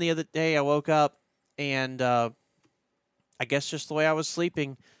had one the other day. I woke up and I guess just the way I was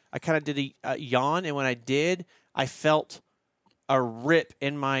sleeping, I kind of did a yawn, and when I did, I felt a rip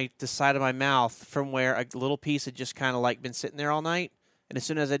in the side of my mouth from where a little piece had just kind of like been sitting there all night. And as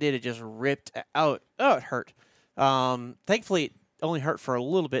soon as I did, it just ripped out. Oh, it hurt. Thankfully, it only hurt for a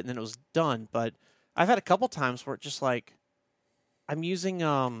little bit, and then it was done. But I've had a couple times where it just like I'm using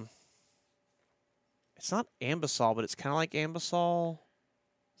it's not Ambisol, but it's kind of like Ambisol.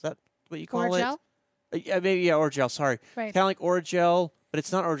 Is that what you call Oragel? it? Yeah, maybe Oragel. Sorry, Right. kind of like Oragel, but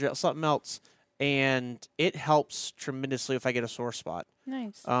it's not Oragel. It's something else, and it helps tremendously if I get a sore spot.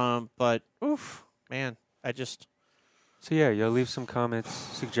 Nice. But oof, man, So yeah, you'll leave some comments,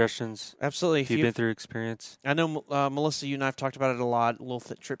 suggestions. absolutely. If you've been through experience. I know Melissa, you and I've talked about it a lot. Little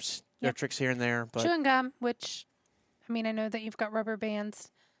trips, Yep. tricks here and there, but Chewing gum, which, I mean, I know that you've got rubber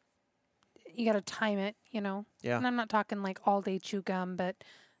bands. You got to time it, yeah, And I'm not talking like all day chew gum, but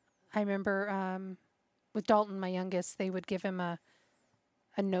I remember with Dalton, my youngest, they would give him a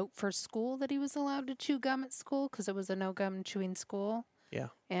note for school that he was allowed to chew gum at school because it was a no gum chewing school. yeah,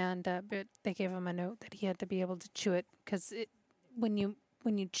 And but they gave him a note that he had to be able to chew it because when you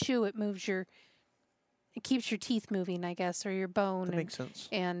chew, it keeps your teeth moving, I guess, or your bone. that makes sense.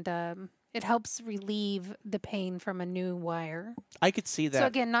 And it helps relieve the pain from a new wire. I could see that. So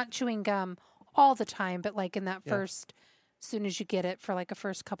again, not chewing gum all the time, but like in that Yeah. first, as soon as you get it for like a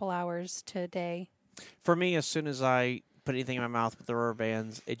first couple hours to a day. For me, as soon as I put anything in my mouth with the rubber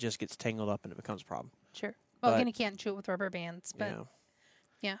bands, it just gets tangled up and it becomes a problem. Sure. Well, But- again, you can't chew it with rubber bands, but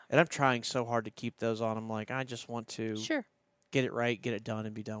yeah. And I'm trying so hard to keep those on. I'm like, I just want to sure. get it right, get it done,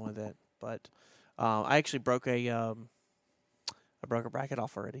 and be done with it. But I actually broke a bracket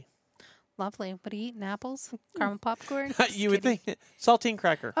off already. Lovely. What are you eating? Apples? Caramel popcorn? You would Just kidding. think saltine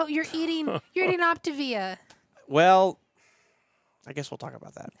cracker. Oh, you're eating Optavia. Well, I guess we'll talk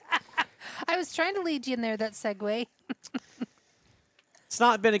about that. I was trying to lead you in there, that segue. It's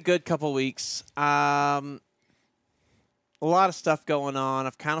not been a good couple weeks. A lot of stuff going on.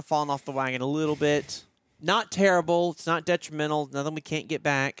 I've kind of fallen off the wagon a little bit. Not terrible. It's not detrimental. Nothing we can't get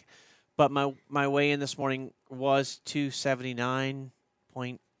back. But my weigh in this morning was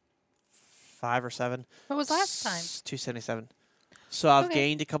 279.5 or 7. What was last time? 277. So I've Okay.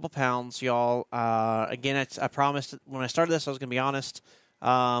 gained a couple pounds, y'all. Again, I promised when I started this I was going to be honest.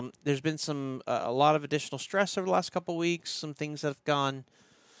 There's been a lot of additional stress over the last couple weeks. Some things that have gone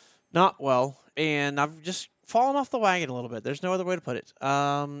not well, and I've just fallen off the wagon a little bit. There's no other way to put it.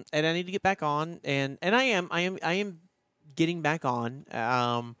 And I need to get back on, and I am getting back on.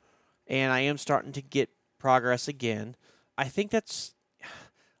 And I am starting to get progress again. I think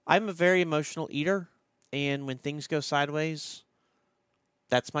I'm a very emotional eater, and when things go sideways,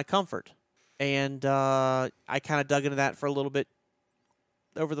 that's my comfort. And I kind of dug into that for a little bit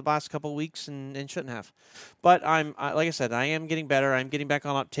over the last couple of weeks and shouldn't have. But like I said, I am getting better. I'm getting back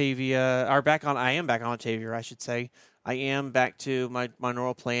on Octavia, I am back on Octavia, I should say. I am back to my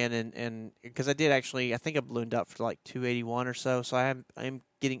normal plan, and because I did actually, I think I ballooned up for like 281 or so. So I am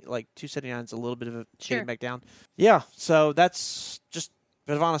getting like 279 is a little bit of a Sure. getting back down. Yeah, so that's just a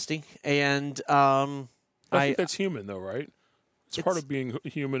bit of honesty, and I think that's human, though, right? It's part It's- of being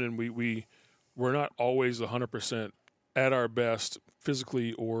human, and we're not always 100% at our best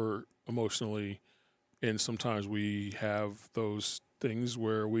physically or emotionally, and sometimes we have those things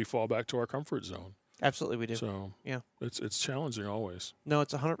where we fall back to our comfort zone. absolutely we do. So Yeah. it's challenging always. No,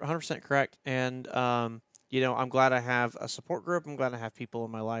 it's 100% correct. And, I'm glad I have a support group. I'm glad I have people in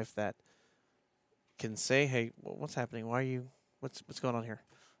my life that can say, hey, what's happening? What's going on here?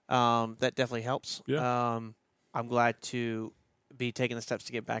 That definitely helps. Yeah. I'm glad to be taking the steps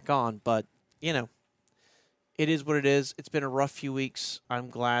to get back on. But, it is what it is. It's been a rough few weeks. I'm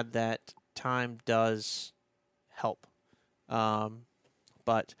glad that time does help.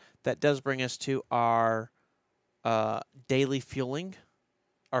 But that does bring us to our daily fueling,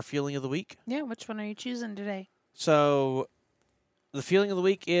 our fueling of the week. Yeah, which one are you choosing today? So the feeling of the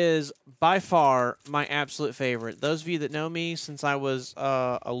week is by far my absolute favorite. Those of you that know me since I was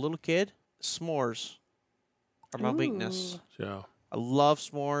a little kid, s'mores are my weakness. Ooh. Yeah. I love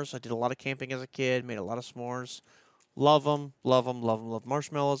s'mores. I did a lot of camping as a kid, made a lot of s'mores. Love them, love them, love them. Love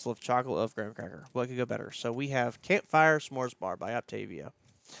marshmallows, love chocolate, love graham cracker. What could go better? So we have Campfire S'mores Bar by Optavia.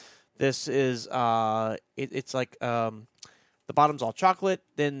 This is, it's like the bottom's all chocolate.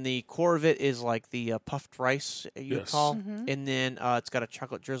 Then the core of it is like the puffed rice, you would Yes. call. Mhm. And then it's got a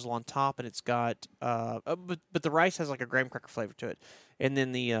chocolate drizzle on top, and it's got, but the rice has like a graham cracker flavor to it. And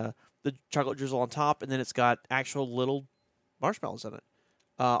then the chocolate drizzle on top, and then it's got actual little marshmallows in it,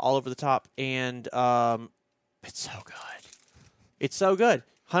 all over the top. And it's so good. It's so good.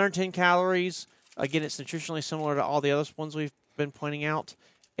 110 calories. Again, it's nutritionally similar to all the other ones we've been pointing out.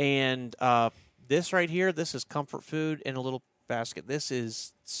 And this right here, this is comfort food in a little basket. This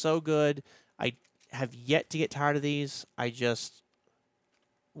is so good. I have yet to get tired of these. I just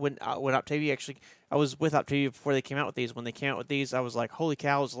when Optavia actually, I was with Optavia before they came out with these. When they came out with these, I was like, holy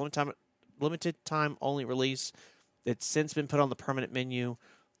cow! It's a limited time only release. It's since been put on the permanent menu,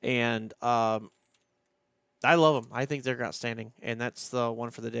 and I love them. I think they're outstanding, and that's the one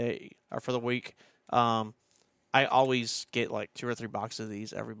for the day or for the week. I always get like 2 or 3 boxes of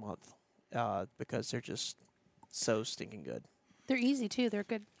these every month because they're just so stinking good. They're easy too. They're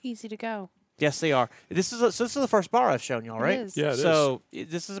good, easy to go. Yes, they are. This is the first bar I've shown y'all, right? It is. Yeah, it is. So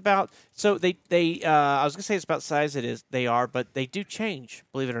this is about. So they I was gonna say it's about the size they are, but they do change.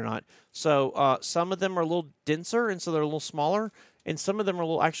 Believe it or not. So some of them are a little denser, and so they're a little smaller, and some of them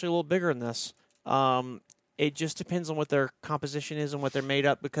are actually a little bigger than this. It just depends on what their composition is and what they're made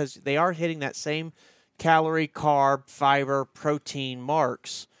up, because they are hitting that same calorie, carb, fiber, protein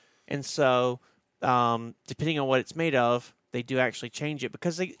marks, and so depending on what it's made of, they do actually change it.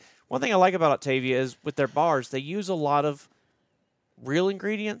 Because one thing I like about Optavia is with their bars, they use a lot of real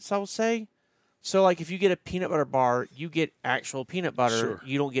ingredients, I will say. So, like, if you get a peanut butter bar, you get actual peanut butter. Sure.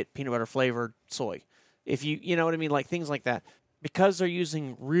 You don't get peanut butter flavored soy. If you know what I mean, like things like that. Because they're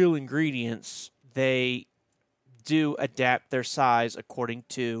using real ingredients, they do adapt their size according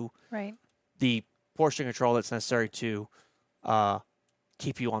to Right. the portion control that's necessary to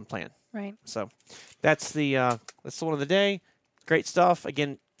keep you on plan. Right. So that's the one of the day. Great stuff.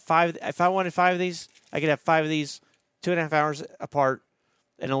 Again, 5. If I wanted 5 of these, I could have 5 of these, 2.5 hours apart,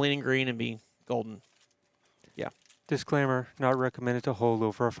 in a lean and green and be golden. Disclaimer: not recommended to hold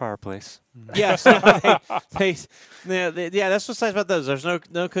over a fireplace. Yes, yeah, that's what's nice about those. There's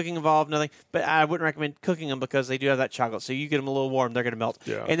no cooking involved, nothing. But I wouldn't recommend cooking them because they do have that chocolate. So you get them a little warm, they're going to melt.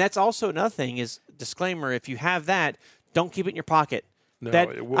 Yeah. And that's also another thing is disclaimer: if you have that, don't keep it in your pocket. No, that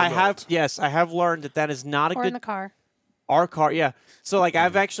it will I not. have learned that is not a Or good in the car. our car. Yeah. So like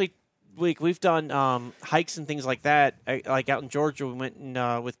I've actually we've done hikes and things like that. Like out in Georgia, we went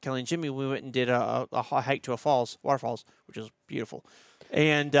and with Kelly and Jimmy, we went and did a hike to waterfalls, which was beautiful.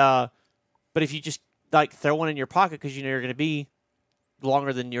 And but if you just like throw one in your pocket because you know you're going to be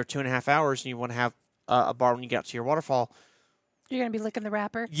longer than your 2.5 hours, and you want to have a bar when you get out to your waterfall, You're going to be licking the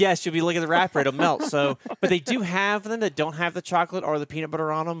wrapper. yes, you'll be looking at the wrapper; it'll melt. So, but they do have them that don't have the chocolate or the peanut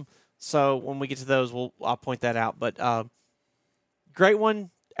butter on them. So when we get to those, I'll point that out. But great one,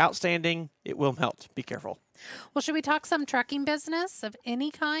 outstanding. It will melt. Be careful. Well, should we talk some trucking business of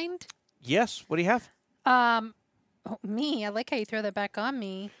any kind? Yes. What do you have? Me, I like how you throw that back on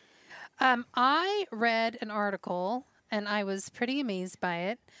me. I read an article, and I was pretty amazed by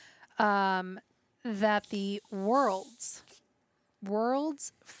it, that the world's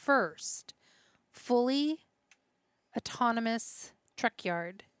first fully autonomous truck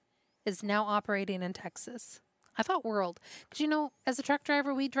yard is now operating in Texas. I thought world, because as a truck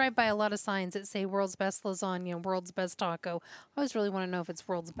driver, we drive by a lot of signs that say world's best lasagna, world's best taco. I always really want to know if it's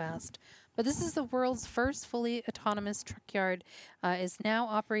world's best. But this is the world's first fully autonomous truck yard, is now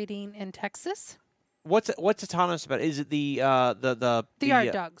operating in Texas. What's autonomous about? Is it the yard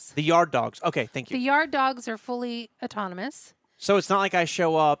dogs. The yard dogs. Okay, thank The you. yard dogs are fully autonomous. So it's not like I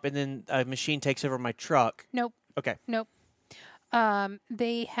show up and then a machine takes over my truck. Nope. Okay. Nope.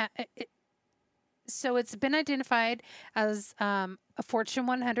 So it's been identified as a Fortune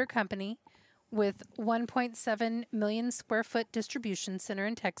 100 company with 1.7 million square foot distribution center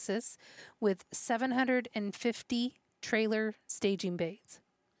in Texas with 750 trailer staging bays.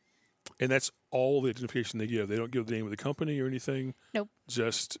 And that's all the identification they give. They don't give the name of the company or anything. Nope.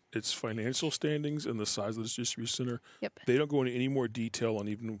 Just its financial standings and the size of the distribution center. Yep. They don't go into any more detail on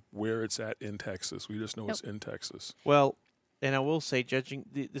even where it's at in Texas. We just know it's Nope. in Texas. Well, and I will say, judging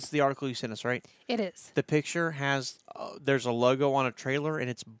this is the article you sent us, right? It is. The picture has there's a logo on a trailer and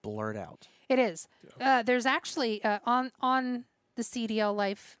it's blurred out. It is. There's actually on the CDL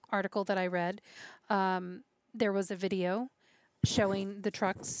Life article that I read, there was a video showing the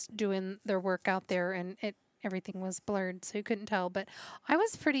trucks doing their work out there, and everything was blurred, so you couldn't tell. But I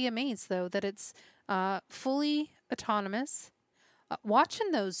was pretty amazed, though, that it's fully autonomous.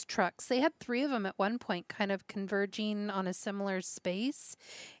 Watching those trucks, they had 3 of them at one point kind of converging on a similar space,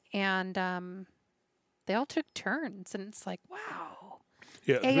 and they all took turns, and it's like, wow.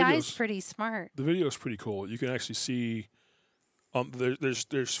 Yeah, AI is pretty smart. The video is pretty cool. You can actually see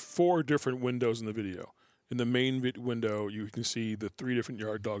there's 4 different windows in the video. In the main window, you can see the 3 different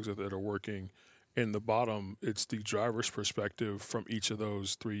yard dogs that are working. In the bottom, it's the driver's perspective from each of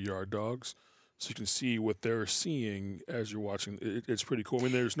those 3 yard dogs. So you can see what they're seeing as you're watching. It's pretty cool. I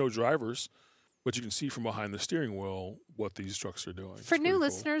mean, there's no drivers, but you can see from behind the steering wheel what these trucks are doing. For new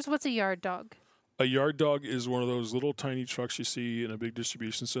listeners, what's a yard dog? A yard dog is one of those little tiny trucks you see in a big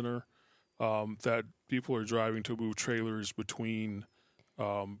distribution center that people are driving to move trailers between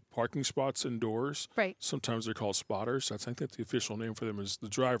parking spots and doors. Right. Sometimes they're called spotters. I think that the official name for them is the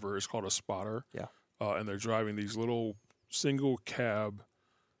driver is called a spotter. Yeah. And they're driving these little single cab,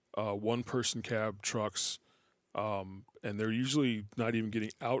 1-person cab trucks. And they're usually not even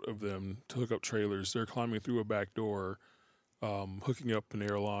getting out of them to hook up trailers. They're climbing through a back door, hooking up an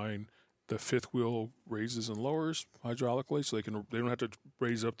airline. The 5th wheel raises and lowers hydraulically, so they don't have to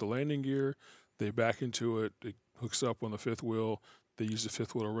raise up the landing gear. They back into it. It hooks up on the 5th wheel. They use the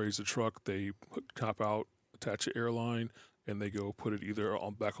 5th wheel to raise the truck. They top out, attach the airline, and they go put it either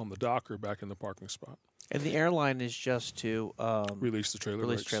back on the dock or back in the parking spot. And the airline is just to Release the trailer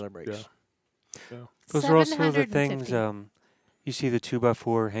brakes. trailer brakes. Yeah. Those are also the 750. things you see the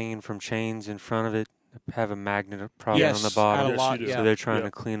 2x4 hanging from chains in front of it have a magnet probably Yes, on the bottom. a Yes, lot, you do. So they're trying Yeah.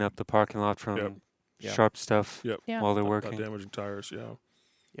 to clean up the parking lot from Yep. Yeah. sharp stuff Yep. Yeah. while they're Not working. damaging tires. Yeah.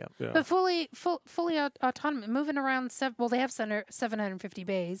 Yeah. Yeah. But fully autonomous, moving around. Well, they have 750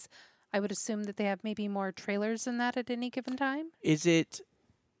 bays. I would assume that they have maybe more trailers than that at any given time. Is it,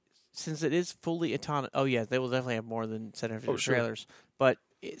 since it is fully autonomous? Oh yeah, they will definitely have more than 750 Oh, sure. trailers. But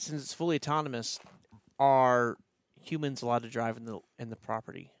since it's fully autonomous, are humans allowed to drive in the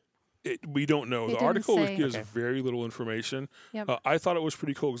property? We don't know. They The didn't article say. gives Okay. very little information. Yep. I thought it was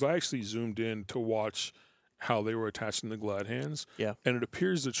pretty cool because I actually zoomed in to watch how they were attaching the glad hands. Yeah. And it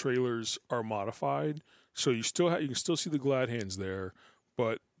appears the trailers are modified, so you can still see the glad hands there,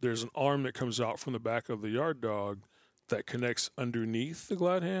 but there's an arm that comes out from the back of the yard dog that connects underneath the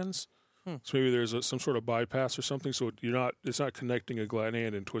glad hands. So maybe there's some sort of bypass or something. So it's not connecting a glad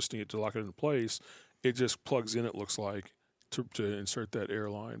hand and twisting it to lock it into place. It just plugs in. It looks like to insert that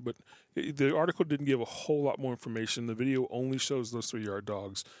airline. But the article didn't give a whole lot more information. The video only shows those 3 yard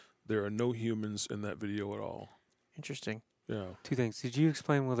dogs. There are no humans in that video at all. Interesting. Yeah. 2 things. Did you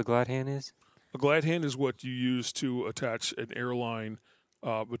explain what a glad hand is? A glad hand is what you use to attach an airline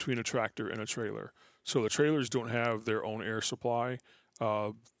between a tractor and a trailer. So the trailers don't have their own air supply.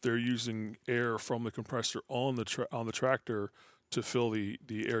 They're using air from the compressor on the tractor to fill the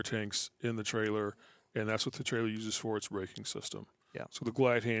air tanks in the trailer, and that's what the trailer uses for its braking system. Yeah. So the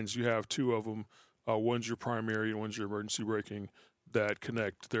glad hands, you have 2 of them. One's your primary and one's your emergency braking that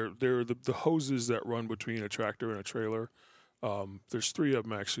connect. They're the hoses that run between a tractor and a trailer. There's 3 of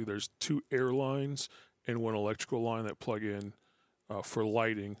them actually. There's 2 air lines and 1 electrical line that plug in for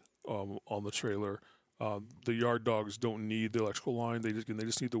lighting on the trailer. The yard dogs don't need the electrical line. They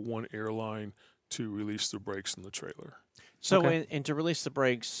just need the 1 air line to release the brakes in the trailer. So Okay. and to release the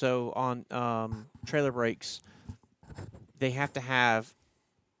brakes, so on trailer brakes, they have to have,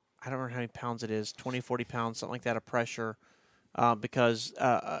 I don't remember how many pounds it is, 20, 40 pounds, something like that, of pressure, because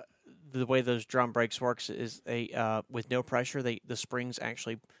the way those drum brakes works is with no pressure, the springs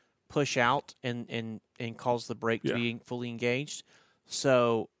actually push out and cause the brake to be fully engaged.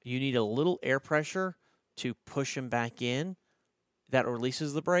 So you need a little air pressure to push them back in. That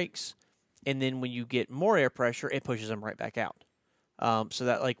releases the brakes. And then when you get more air pressure, it pushes them right back out. So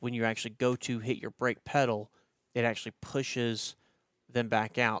that like when you actually go to hit your brake pedal, it actually pushes them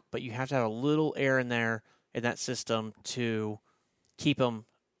back out. But you have to have a little air in there in that system to keep them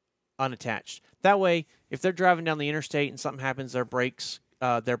unattached. That way, if they're driving down the interstate and something happens, their brake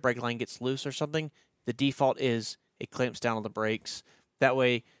line gets loose or something, the default is it clamps down on the brakes. That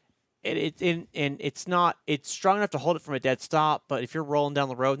way, it's strong enough to hold it from a dead stop, but if you're rolling down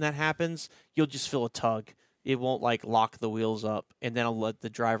the road and that happens, you'll just feel a tug. It won't like lock the wheels up, and then I'll let the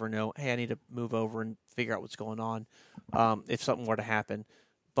driver know, hey, I need to move over and figure out what's going on if something were to happen.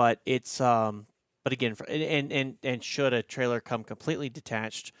 But it's But again, and should a trailer come completely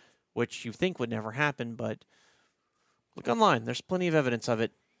detached, which you think would never happen, but look online. There's plenty of evidence of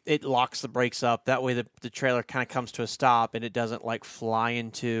it. It locks the brakes up. That way the trailer kind of comes to a stop and it doesn't like fly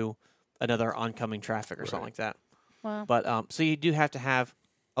into another oncoming traffic or something like that. Wow. But so you do have to have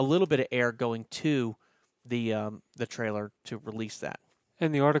a little bit of air going to the trailer to release that.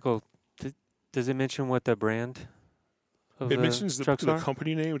 In the article, does it mention what the brand of It the mentions the trucks are?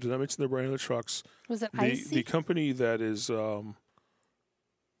 company name. It does not mention the brand of the trucks. Was it The icy? company that is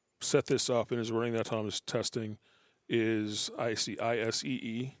set this up and is running the autonomous testing is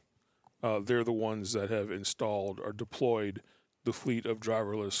ISEE. They're the ones that have installed or deployed the fleet of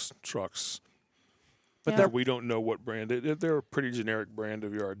driverless trucks. But Yeah. We don't know what brand. They're a pretty generic brand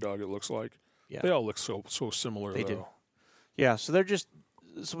of yard dog, it looks like. Yeah. They all look so similar, They though. do. Yeah, so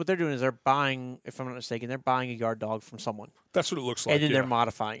what they're doing is they're buying, if I'm not mistaken, they're buying a yard dog from someone, That's what it looks like. and then yeah. they're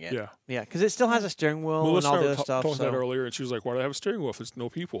modifying it. Yeah. yeah, because it still has a steering wheel Melissa and all and I the were other stuff. talking about that So earlier, and she was like, "Why do they have a steering wheel if there's no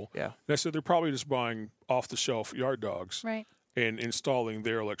people?" yeah, And I said they're probably just buying off-the-shelf yard dogs Right. and installing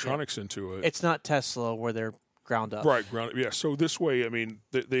their electronics into it. it's not Tesla where they're ground up. Right, ground. Yeah. So this way, I mean,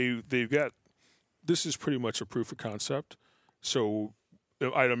 they've got this is pretty much a proof of concept. So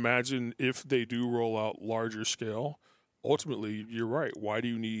I'd imagine if they do roll out larger scale, ultimately, you're right. Why do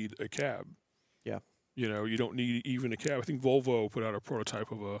you need a cab? Yeah. You don't need even a cab. I think Volvo put out a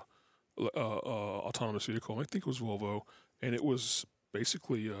prototype of a autonomous vehicle. I think it was Volvo, and it was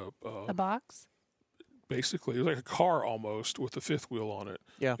basically A box? basically it was like a car almost with a fifth wheel on it.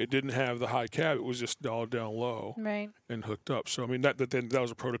 Yeah. It didn't have the high cab. It was just dialed down low Right. and hooked up. So I mean that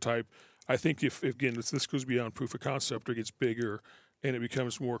was a prototype. I think if this goes beyond proof of concept or gets bigger and it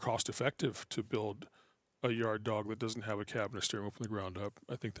becomes more cost effective to build a yard dog that doesn't have a cab and a steering wheel from the ground up,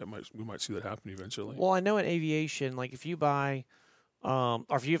 I think we might see that happen eventually. Well, I know in aviation, like if you buy, or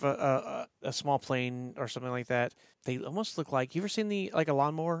if you have a small plane or something like that, they almost look like. You ever seen a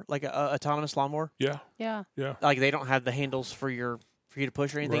lawnmower, like a autonomous lawnmower? Yeah, Yeah. yeah. Like they don't have the handles for you to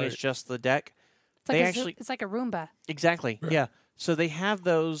push or anything. It's Right. just the deck. It's like They a actually- it's like a Roomba. Exactly. Right. Yeah. So they have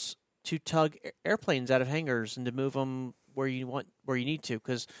those to tug airplanes out of hangars and to move them where you need to,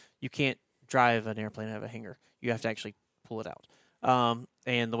 because you can't drive an airplane out of a hangar. You have to actually pull it out.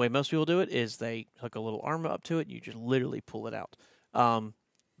 And the way most people do it is they hook a little arm up to it. And you just literally pull it out.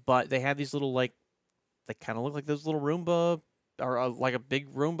 But they have these little they kind of look like those little Roomba or like a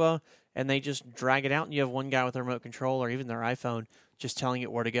big Roomba, and they just drag it out, and you have one guy with a remote control or even their iPhone just telling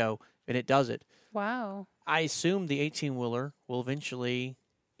it where to go, and it does it. Wow. I assume the 18-wheeler will eventually,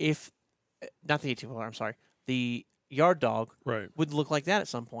 not the 18-wheeler, I'm sorry, the yard dog Right. would look like that at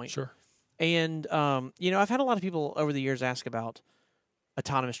some point. Sure. And, I've had a lot of people over the years ask about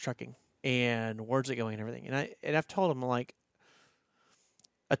autonomous trucking and where's it going and everything. And I've told them, like,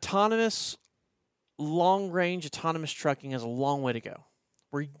 long-range autonomous trucking has a long way to go.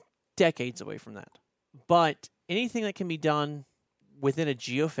 We're decades away from that. But anything that can be done within a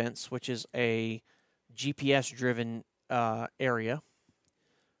geofence, which is a GPS-driven area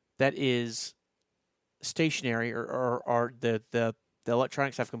that is stationary or the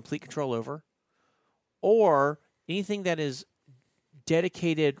electronics have complete control over, or anything that is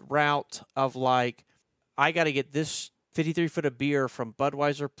dedicated route of like, I got to get this 53 foot of beer from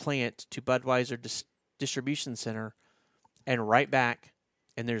Budweiser plant to Budweiser distribution center and right back,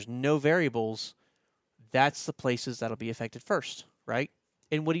 and there's no variables, that's the places that'll be affected first, right?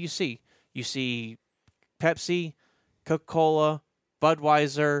 And what do you see? You see Pepsi, Coca-Cola,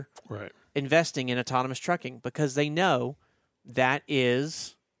 Budweiser Right. investing in autonomous trucking because they know that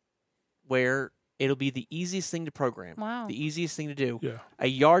is where it'll be the easiest thing to program, Wow. the easiest thing to do. Yeah. A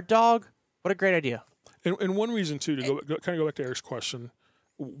yard dog, what a great idea. And one reason too to kind of go back to Eric's question,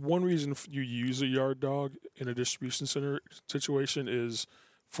 one reason you use a yard dog in a distribution center situation is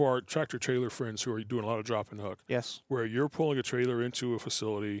for our tractor trailer friends who are doing a lot of drop and hook, Yes. where you're pulling a trailer into a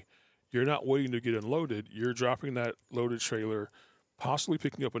facility, you're not waiting to get unloaded, you're dropping that loaded trailer, possibly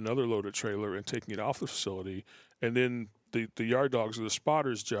picking up another loaded trailer and taking it off the facility, and then the yard dogs or the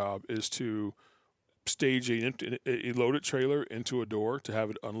spotter's job is to stage a loaded trailer into a door to have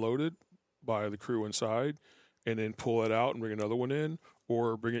it unloaded by the crew inside, and then pull it out and bring another one in,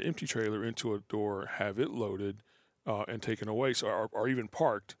 or bring an empty trailer into a door, have it loaded and taken away, or even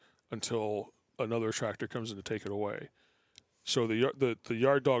parked until another tractor comes in to take it away. So the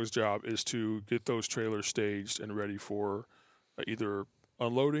yard dog's job is to get those trailers staged and ready for either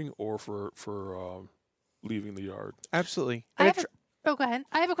unloading or for leaving the yard. Absolutely. Go ahead.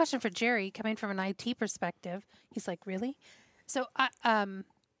 I have a question for Jerry, coming from an IT perspective. He's like, really? So,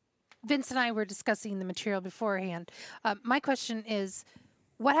 Vince and I were discussing the material beforehand. My question is,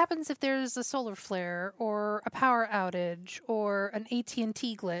 what happens if there's a solar flare or a power outage or an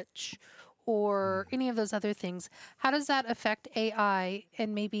AT&T glitch or any of those other things? How does that affect AI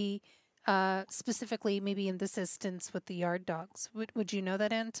and maybe specifically maybe in this instance with the yard dogs? Would you know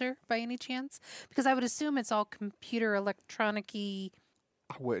that answer by any chance? Because I would assume it's all computer electronic-y.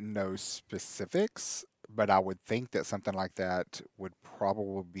 I wouldn't know specifics, but I would think that something like that would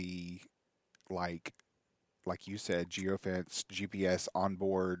probably be like you said, geofence, GPS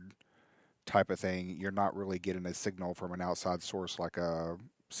onboard type of thing. You're not really getting a signal from an outside source like a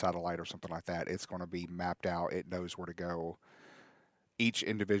satellite or something like that. It's going to be mapped out. It knows where to go. Each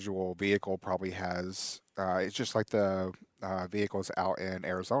individual vehicle probably has, it's just like the vehicles out in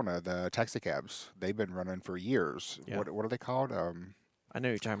Arizona, the taxi cabs. They've been running for years. Yeah. What are they called? I know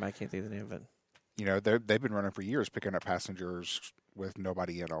you're talking about. I can't think of the name of it. You know, they've been running for years picking up passengers with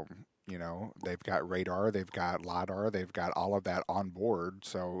nobody in them. You know, they've got radar, they've got LiDAR, they've got all of that on board,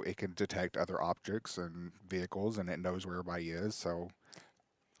 so it can detect other objects and vehicles, and it knows where everybody is. So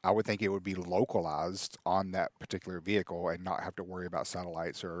I would think it would be localized on that particular vehicle and not have to worry about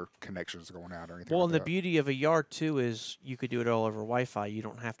satellites or connections going out or anything. Well, like and the that. beauty of a yard too is you could do it all over Wi-Fi. You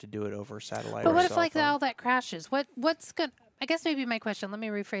don't have to do it over satellite. But or what if cell like phone. all that crashes? What's good? I guess maybe my question. Let me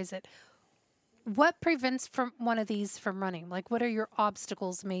rephrase it. What prevents from one of these from running? Like, what are your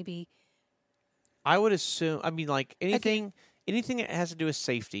obstacles? Maybe. I would assume. I mean, like anything that has to do with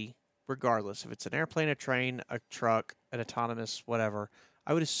safety, regardless if it's an airplane, a train, a truck, an autonomous, whatever.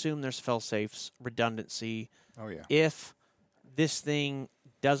 I would assume there's fail-safes, redundancy. Oh yeah. If this thing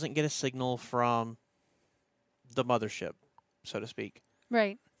doesn't get a signal from the mothership, so to speak,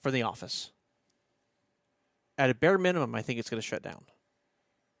 Right. for the office, at a bare minimum, I think it's going to shut down.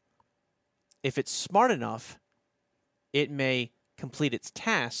 If it's smart enough, it may complete its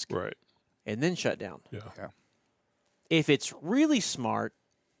task Right. and then shut down. Yeah. If it's really smart,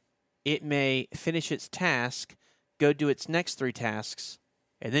 it may finish its task, go do its next 3 tasks,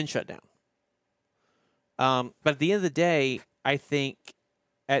 and then shut down. But at the end of the day, I think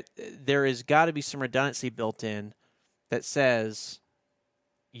there has got to be some redundancy built in that says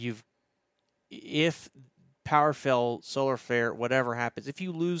if power fail, solar flare, whatever happens, if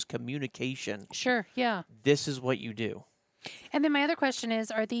you lose communication, Sure. Yeah. this is what you do. And then my other question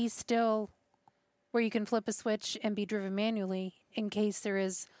is, are these still where you can flip a switch and be driven manually in case there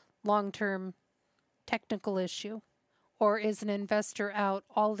is long-term technical issue? Or is an investor out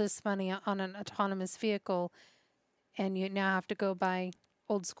all this money on an autonomous vehicle and you now have to go buy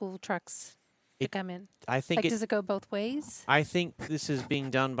old school trucks to come in? I think Like, does it go both ways? I think this is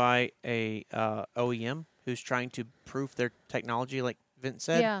being done by a OEM who's trying to prove their technology, like Vince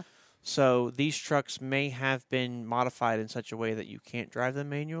said. Yeah. So these trucks may have been modified in such a way that you can't drive them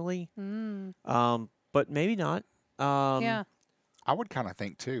manually, but maybe not. Yeah. I would kind of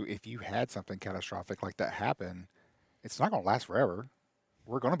think too, if you had something catastrophic like that happen, it's not going to last forever.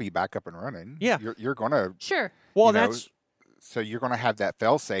 We're going to be back up and running. Yeah. You're going to. Sure. Well, you know, that's So you're going to have that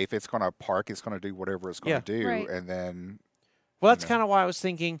fail safe. It's going to park. It's going to do whatever it's going Yeah. to do, Right. and then that's know. kind of why I was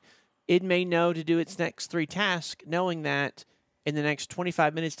thinking it may know to do its next 3 tasks, knowing that in the next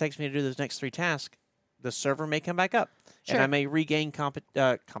 25 minutes it takes me to do those next 3 tasks. The server may come back up, and Sure. I may regain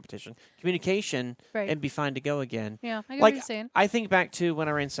communication, Right. and be fine to go again. Yeah. I get what Like you're saying. I think back to when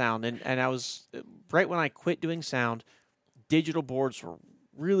I ran sound, and I was right when I quit doing sound. Digital boards were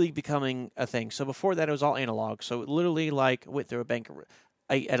really becoming a thing. So before that, it was all analog. So it literally like went through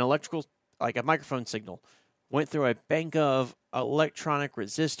an electrical, like a microphone signal, went through a bank of electronic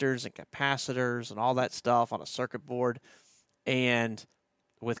resistors and capacitors and all that stuff on a circuit board, and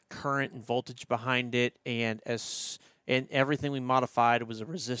with current and voltage behind it, and everything we modified was a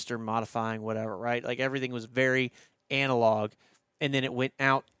resistor modifying whatever, right? Like everything was very analog, and then it went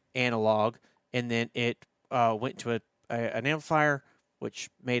out analog, and then it went to an amplifier, which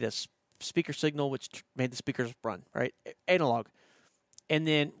made a speaker signal, which made the speakers run, right? Analog. And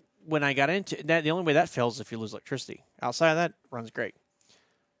then when I got into that, the only way that fails is if you lose electricity. Outside of that, it runs great.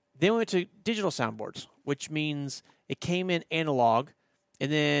 Then we went to digital soundboards, which means it came in analog,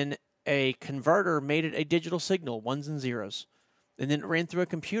 and then a converter made it a digital signal, 1s and 0s. And then it ran through a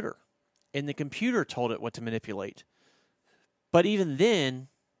computer, and the computer told it what to manipulate. But even then,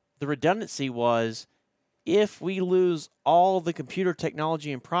 the redundancy was, if we lose all the computer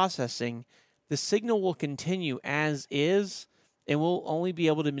technology and processing, the signal will continue as is, and we'll only be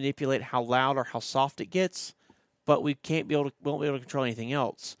able to manipulate how loud or how soft it gets, but we won't be able to control anything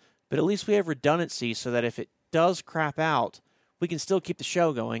else. But at least we have redundancy so that if it does crap out, we can still keep the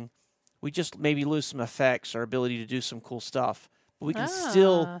show going. We just maybe lose some effects or ability to do some cool stuff, but we can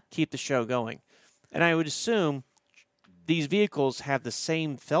still keep the show going. And I would assume these vehicles have the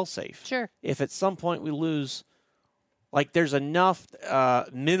same fail-safe. Sure. If at some point we lose, like there's enough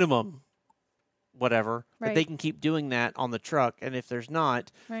minimum, whatever, that Right. they can keep doing that on the truck, and if there's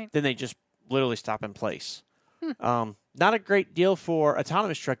not, Right. then they just literally stop in place. Not a great deal for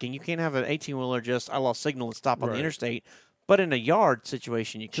autonomous trucking. You can't have an 18-wheeler just, I lost signal and stop on the Right. interstate. But in a yard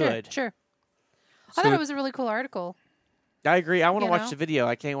situation, you could. Sure. I So- thought it was a really cool article. I agree. I want to You watch know? the video.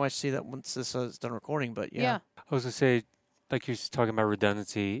 I can't wait to see that once this is done recording, but yeah. I was gonna say, like you're talking about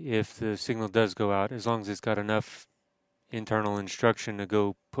redundancy. If the signal does go out, as long as it's got enough internal instruction to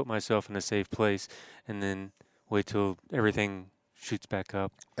go put myself in a safe place, and then wait till everything shoots back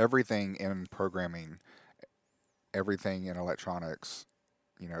up. Everything in programming, everything in electronics,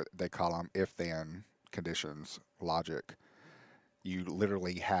 they call them if-then conditions, logic. You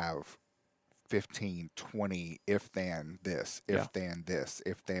literally have 15, 20 if-then this, Yeah. if-then this,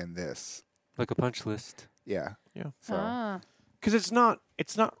 if-then this. Like a punch list. Yeah. Yeah. So Because it's not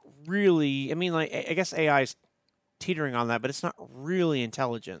really, I mean, like, I guess AI is teetering on that, but it's not really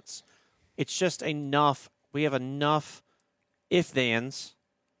intelligence. It's just enough, we have enough if-thens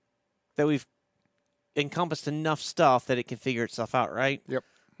that we've encompassed enough stuff that it can figure itself out, right? Yep.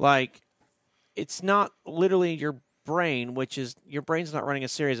 Like, it's not literally your brain, which is, your brain's not running a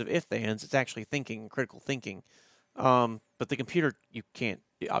series of if-thens, it's actually thinking, critical thinking. But the computer, you can't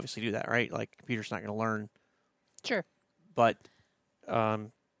obviously do that, right? Like, the computer's not going to learn. Sure. But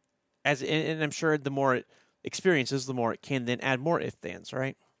and I'm sure the more it experiences, the more it can then add more if-thens,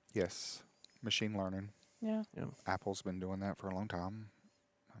 right? yes, machine learning. Yeah. Apple's been doing that for a long time.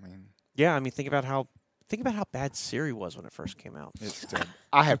 I mean, Yeah, I mean, think about how bad Siri was when it first came out. it's still.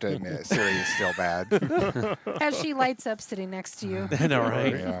 I have to admit, Siri is still bad. As she lights up sitting next to you. I know,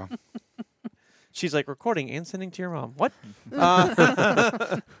 right? Yeah. She's like recording and sending to your mom. What?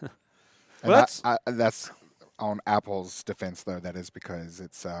 And Well, that's on Apple's defense, though. That is because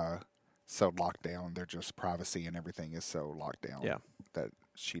it's so locked down. Their just privacy and everything is so locked down. Yeah. That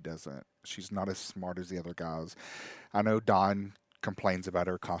she's not as smart as the other guys. I know Don complains about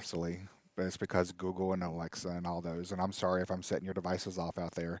her constantly, but it's because Google and Alexa and all those. And I'm sorry if I'm setting your devices off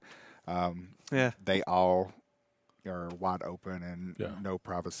out there. Yeah. They all are wide open and Yeah. no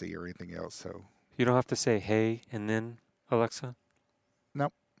privacy or anything else. So You don't have to say hey and then Alexa.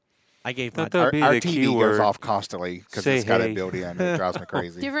 I gave my That would be our the TV keyword. goes off constantly because Say it's got hey. it built in. It drives me Do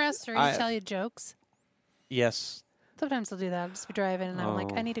crazy. you ever ask Siri I- to tell you jokes? yes. Sometimes I'll do that. I'll just be driving and I'm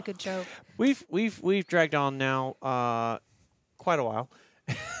like, Oh. I need a good joke. We've dragged on now quite a while.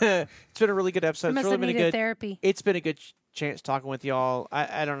 It's been a really good episode. I It's must really have been a needed good. therapy. It's been a good chance talking with y'all.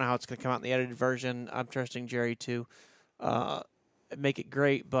 I don't know how it's going to come out in the edited version. I'm trusting Jerry to make it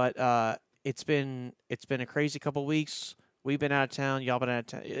great, but it's been a crazy couple weeks. We've been out of town. Y'all been out of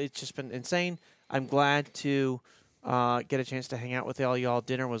town. It's just been insane. I'm glad to get a chance to hang out with y'all.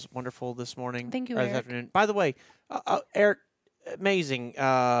 Dinner was wonderful this morning. Thank you, or this Eric. afternoon. By the way, Eric, amazing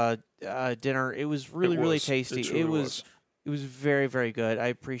dinner. It was really, really was. It tasty. truly was. It was very, very good. I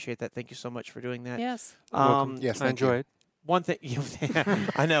appreciate that. Thank you so much for doing that. Yes. Yes, I thank you. enjoy it. One thing,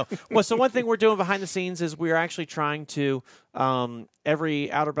 I know. Well, so one thing we're doing behind the scenes is we're actually trying to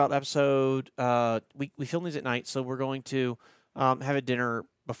every Outer Belt episode. We film these at night, so we're going to have a dinner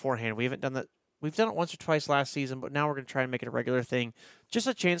beforehand. We haven't done that. We've done it once or twice last season, but now we're going to try and make it a regular thing. Just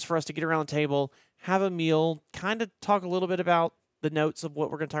a chance for us to get around the table, have a meal, kind of talk a little bit about the notes of what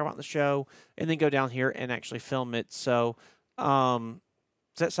we're going to talk about in the show, and then go down here and actually film it. So, does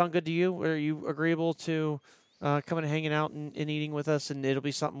that sound good to you? Are you agreeable to coming and hanging out and eating with us? And it'll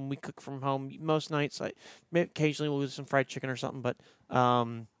be something we cook from home most nights. Occasionally we'll do some fried chicken or something, but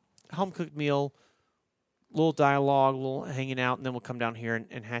home cooked meal, little dialogue, little hanging out, and then we'll come down here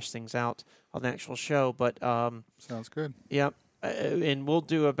and hash things out on the actual show. But Sounds good. yeah, and we'll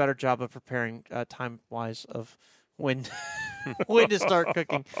do a better job of preparing time wise of when when to start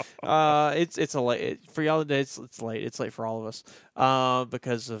cooking. It's a late for y'all today. It's late. It's late for all of us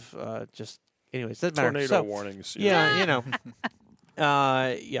because of just anyways. Doesn't matter. Tornado So, warnings. yeah, you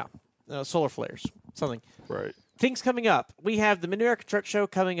know, solar flares, something. Right. Things coming up. We have the Mid-America Truck Show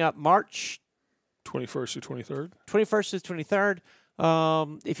coming up March 21st to 23rd. 21st to the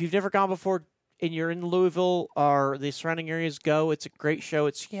 23rd. If you've never gone before and you're in Louisville or the surrounding areas, go. It's a great show.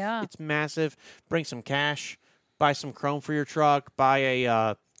 It's massive. Bring some cash. Buy some chrome for your truck. Buy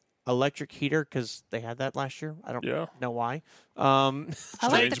a electric heater because they had that last year. I don't Yeah. know why. I like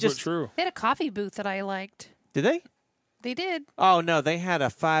Strange, the, but true. they had a coffee booth that I liked. Did they? They did. Oh, no. They had a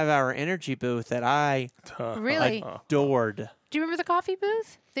 5-hour energy booth that I Really? adored. Do you remember the coffee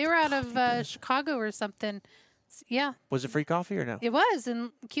booth? They were out of Chicago or something. Yeah, Was it free coffee or no? it was.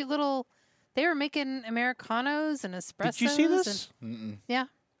 And cute little They were making Americanos and espressos. Did you see this? Mm-mm. Yeah.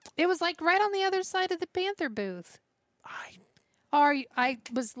 It was like right on the other side of the Panther booth. I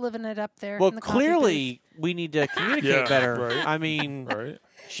was living it up there. Well, in the coffee clearly we need to communicate Yeah, better. right. I mean, Right.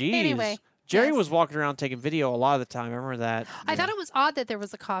 geez. Anyway, Jerry yes. was walking around taking video a lot of the time. I remember that. booth. I thought it was odd that there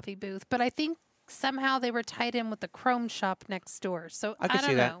was a coffee booth, but I think somehow they were tied in with the Chrome shop next door. So I could don't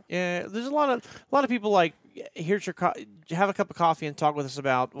see that. know. Yeah, there's a lot of people like, here's your have a cup of coffee and talk with us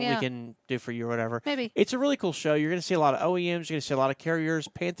about what Yeah. we can do for you or whatever. Maybe. It's a really cool show. You're going to see a lot of OEMs. You're going to see a lot of carriers.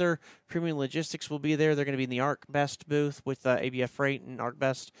 Panther Premium Logistics will be there. They're going to be in the ArcBest booth with ABF Freight and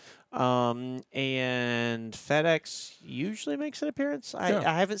ArcBest. And FedEx usually makes an appearance. Yeah.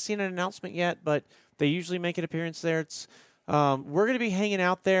 I haven't seen an announcement yet, but they usually make an appearance there. It's we're going to be hanging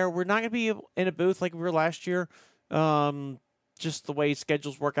out there. We're not going to be in a booth like we were last year. Just the way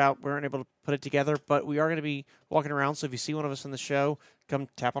schedules work out, we weren't able to put it together. But we are going to be walking around. So if you see one of us in the show, come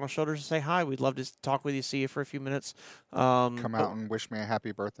tap on our shoulders and say hi. We'd love to talk with you, see you for a few minutes. Come out and wish me a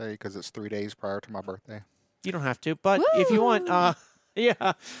happy birthday because it's 3 days prior to my birthday. You don't have to, but if you want,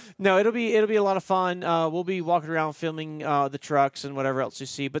 yeah, no, it'll be a lot of fun. We'll be walking around filming the trucks and whatever else you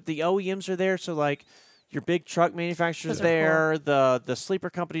see. But the OEMs are there, so like your big truck manufacturers Those are there, the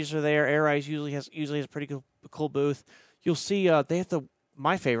sleeper companies are there. Air Eyes usually has a pretty cool booth. You'll see they have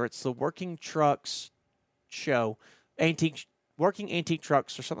my favorites, the Working Trucks show, working antique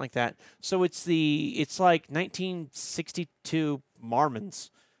trucks or something like that. So it's like 1962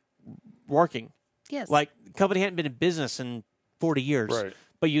 Marmons working. Yes. Like the company hadn't been in business in 40 years, Right.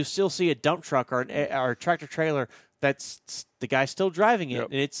 but you still see a dump truck or a tractor trailer that's the guy still driving it. Yep.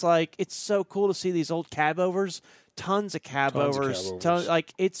 And it's like, it's so cool to see these old cab overs, tons of cab overs.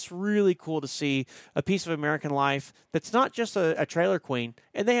 Like it's really cool to see a piece of American life that's not just a trailer queen,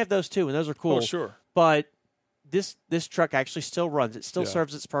 and they have those too, and those are cool. Oh, sure. But this truck actually still runs. It still Yeah.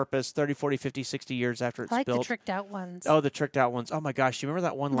 serves its purpose 30, 40, 50, 60 years after it's I like built. the tricked out ones. Oh, the tricked out ones. Oh my gosh, you remember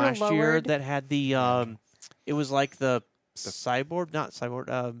that one The last year lowered. that had the it was like the cyborg, not cyborg.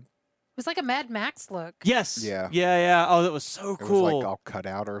 It was like a Mad Max look. Yes. Yeah. Yeah. Oh, that was so It cool. was like all cut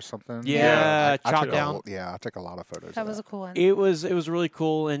out or something. Yeah, I chopped took down. I took a lot of photos. That of was a cool one. It was really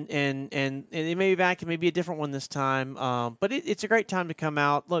cool, and it may be back. It may be a different one this time. But it's a great time to come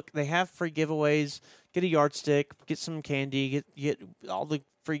out. Look, they have free giveaways. Get a yardstick. Get some candy. Get all the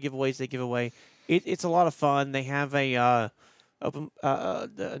free giveaways they give away. It's a lot of fun. They have a not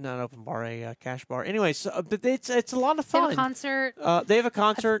an open bar, a cash bar. Anyway, so but it's a lot of They have fun. a concert. They have a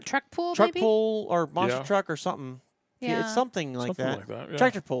concert, Truck pool, truck maybe? pool or monster Yeah. truck or something. Yeah. It's something like Something that. like that, yeah.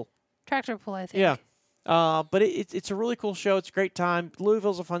 Tractor pool. Tractor pool, I think. Yeah. But it's a really cool show. It's a great time.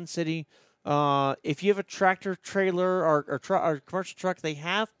 Louisville's a fun city. If you have a tractor trailer or commercial truck, they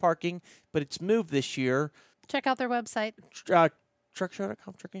have parking, but it's moved this year. Check out their website.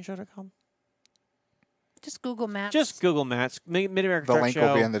 Truckshow.com, trackingshow.com. Just Google Maps. Just Google Maps. Mid-American The Truck link Show.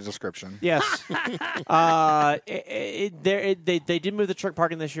 will be in the description. Yes. They did move the truck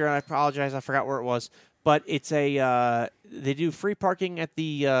parking this year, and I apologize. I forgot where it was. But it's they do free parking at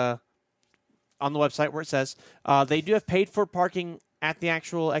the on the website where it says. They do have paid for parking at the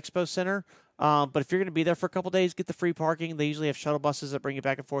actual expo center. But if you're going to be there for a couple days, get the free parking. They usually have shuttle buses that bring you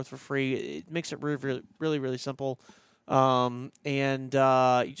back and forth for free. It makes it really simple. And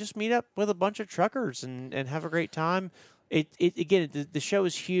you just meet up with a bunch of truckers and have a great time. The show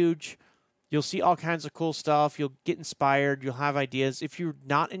is huge. You'll see all kinds of cool stuff. You'll get inspired. You'll have ideas. If you're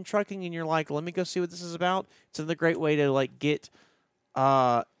not in trucking and you're like, let me go see what this is about, it's another great way to like get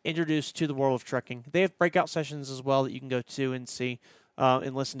introduced to the world of trucking. They have breakout sessions as well that you can go to and see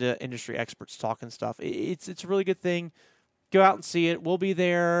and listen to industry experts talk and stuff. It's a really good thing. Go out and see it. We'll be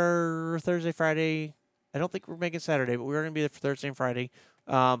there Thursday, Friday. I don't think we're making Saturday, but we're going to be there for Thursday and Friday.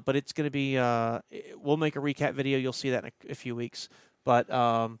 But it's going to be we'll make a recap video. You'll see that in a few weeks. But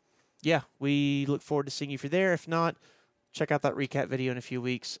yeah, we look forward to seeing you if you're there. If not, check out that recap video in a few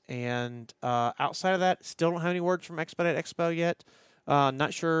weeks. And outside of that, still don't have any words from Expedite Expo yet.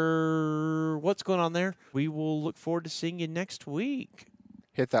 Not sure what's going on there. We will look forward to seeing you next week.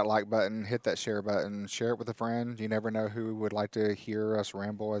 Hit that like button, hit that share button, share it with a friend. You never know who would like to hear us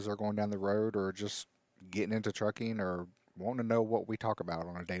ramble as they're going down the road or just getting into trucking or wanting to know what we talk about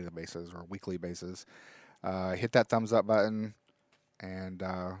on a daily basis or weekly basis. Hit that thumbs up button and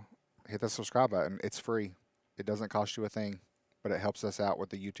hit the subscribe button. It's free. It doesn't cost you a thing, but it helps us out with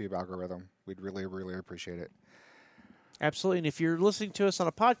the YouTube algorithm. We'd really, really appreciate it. Absolutely. And if you're listening to us on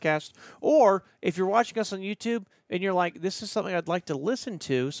a podcast or if you're watching us on YouTube and you're like, this is something I'd like to listen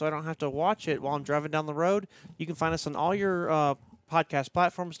to so I don't have to watch it while I'm driving down the road, you can find us on all your podcast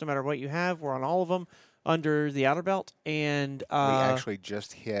platforms, no matter what you have. We're on all of them under the Outer Belt. And We actually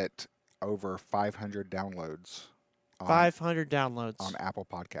just hit over 500 downloads. On, 500 downloads. on Apple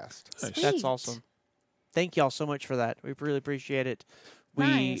Podcast. Nice. Sweet. That's awesome. Thank y'all so much for that. We really appreciate it.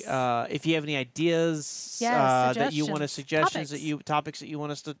 Nice. If you have any ideas Yes, that you want to suggestions, topics that you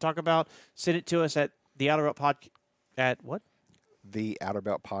want us to talk about, send it to us at the Outer Belt at what? The Outer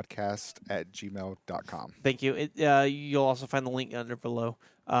Belt Podcast at gmail.com. Thank you. You'll also find the link under below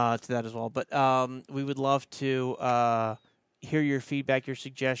to that as well. But we would love to hear your feedback, your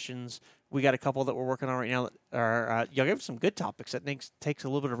suggestions. We got a couple that we're working on right now that are y'all gave us some good topics. That takes a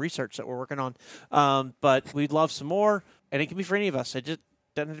little bit of research that we're working on. But we'd love some more, and it can be for any of us. It just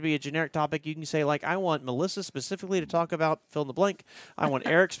doesn't have to be a generic topic. You can say, like, I want Melissa specifically to talk about fill in the blank. I want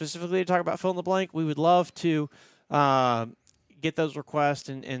Eric specifically to talk about fill in the blank. We would love to get those requests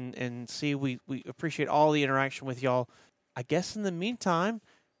and see. We appreciate all the interaction with y'all. I guess in the meantime,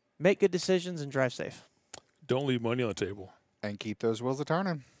 make good decisions and drive safe. Don't leave money on the table. And keep those wheels a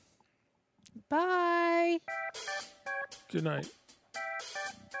turning. Bye. Good night.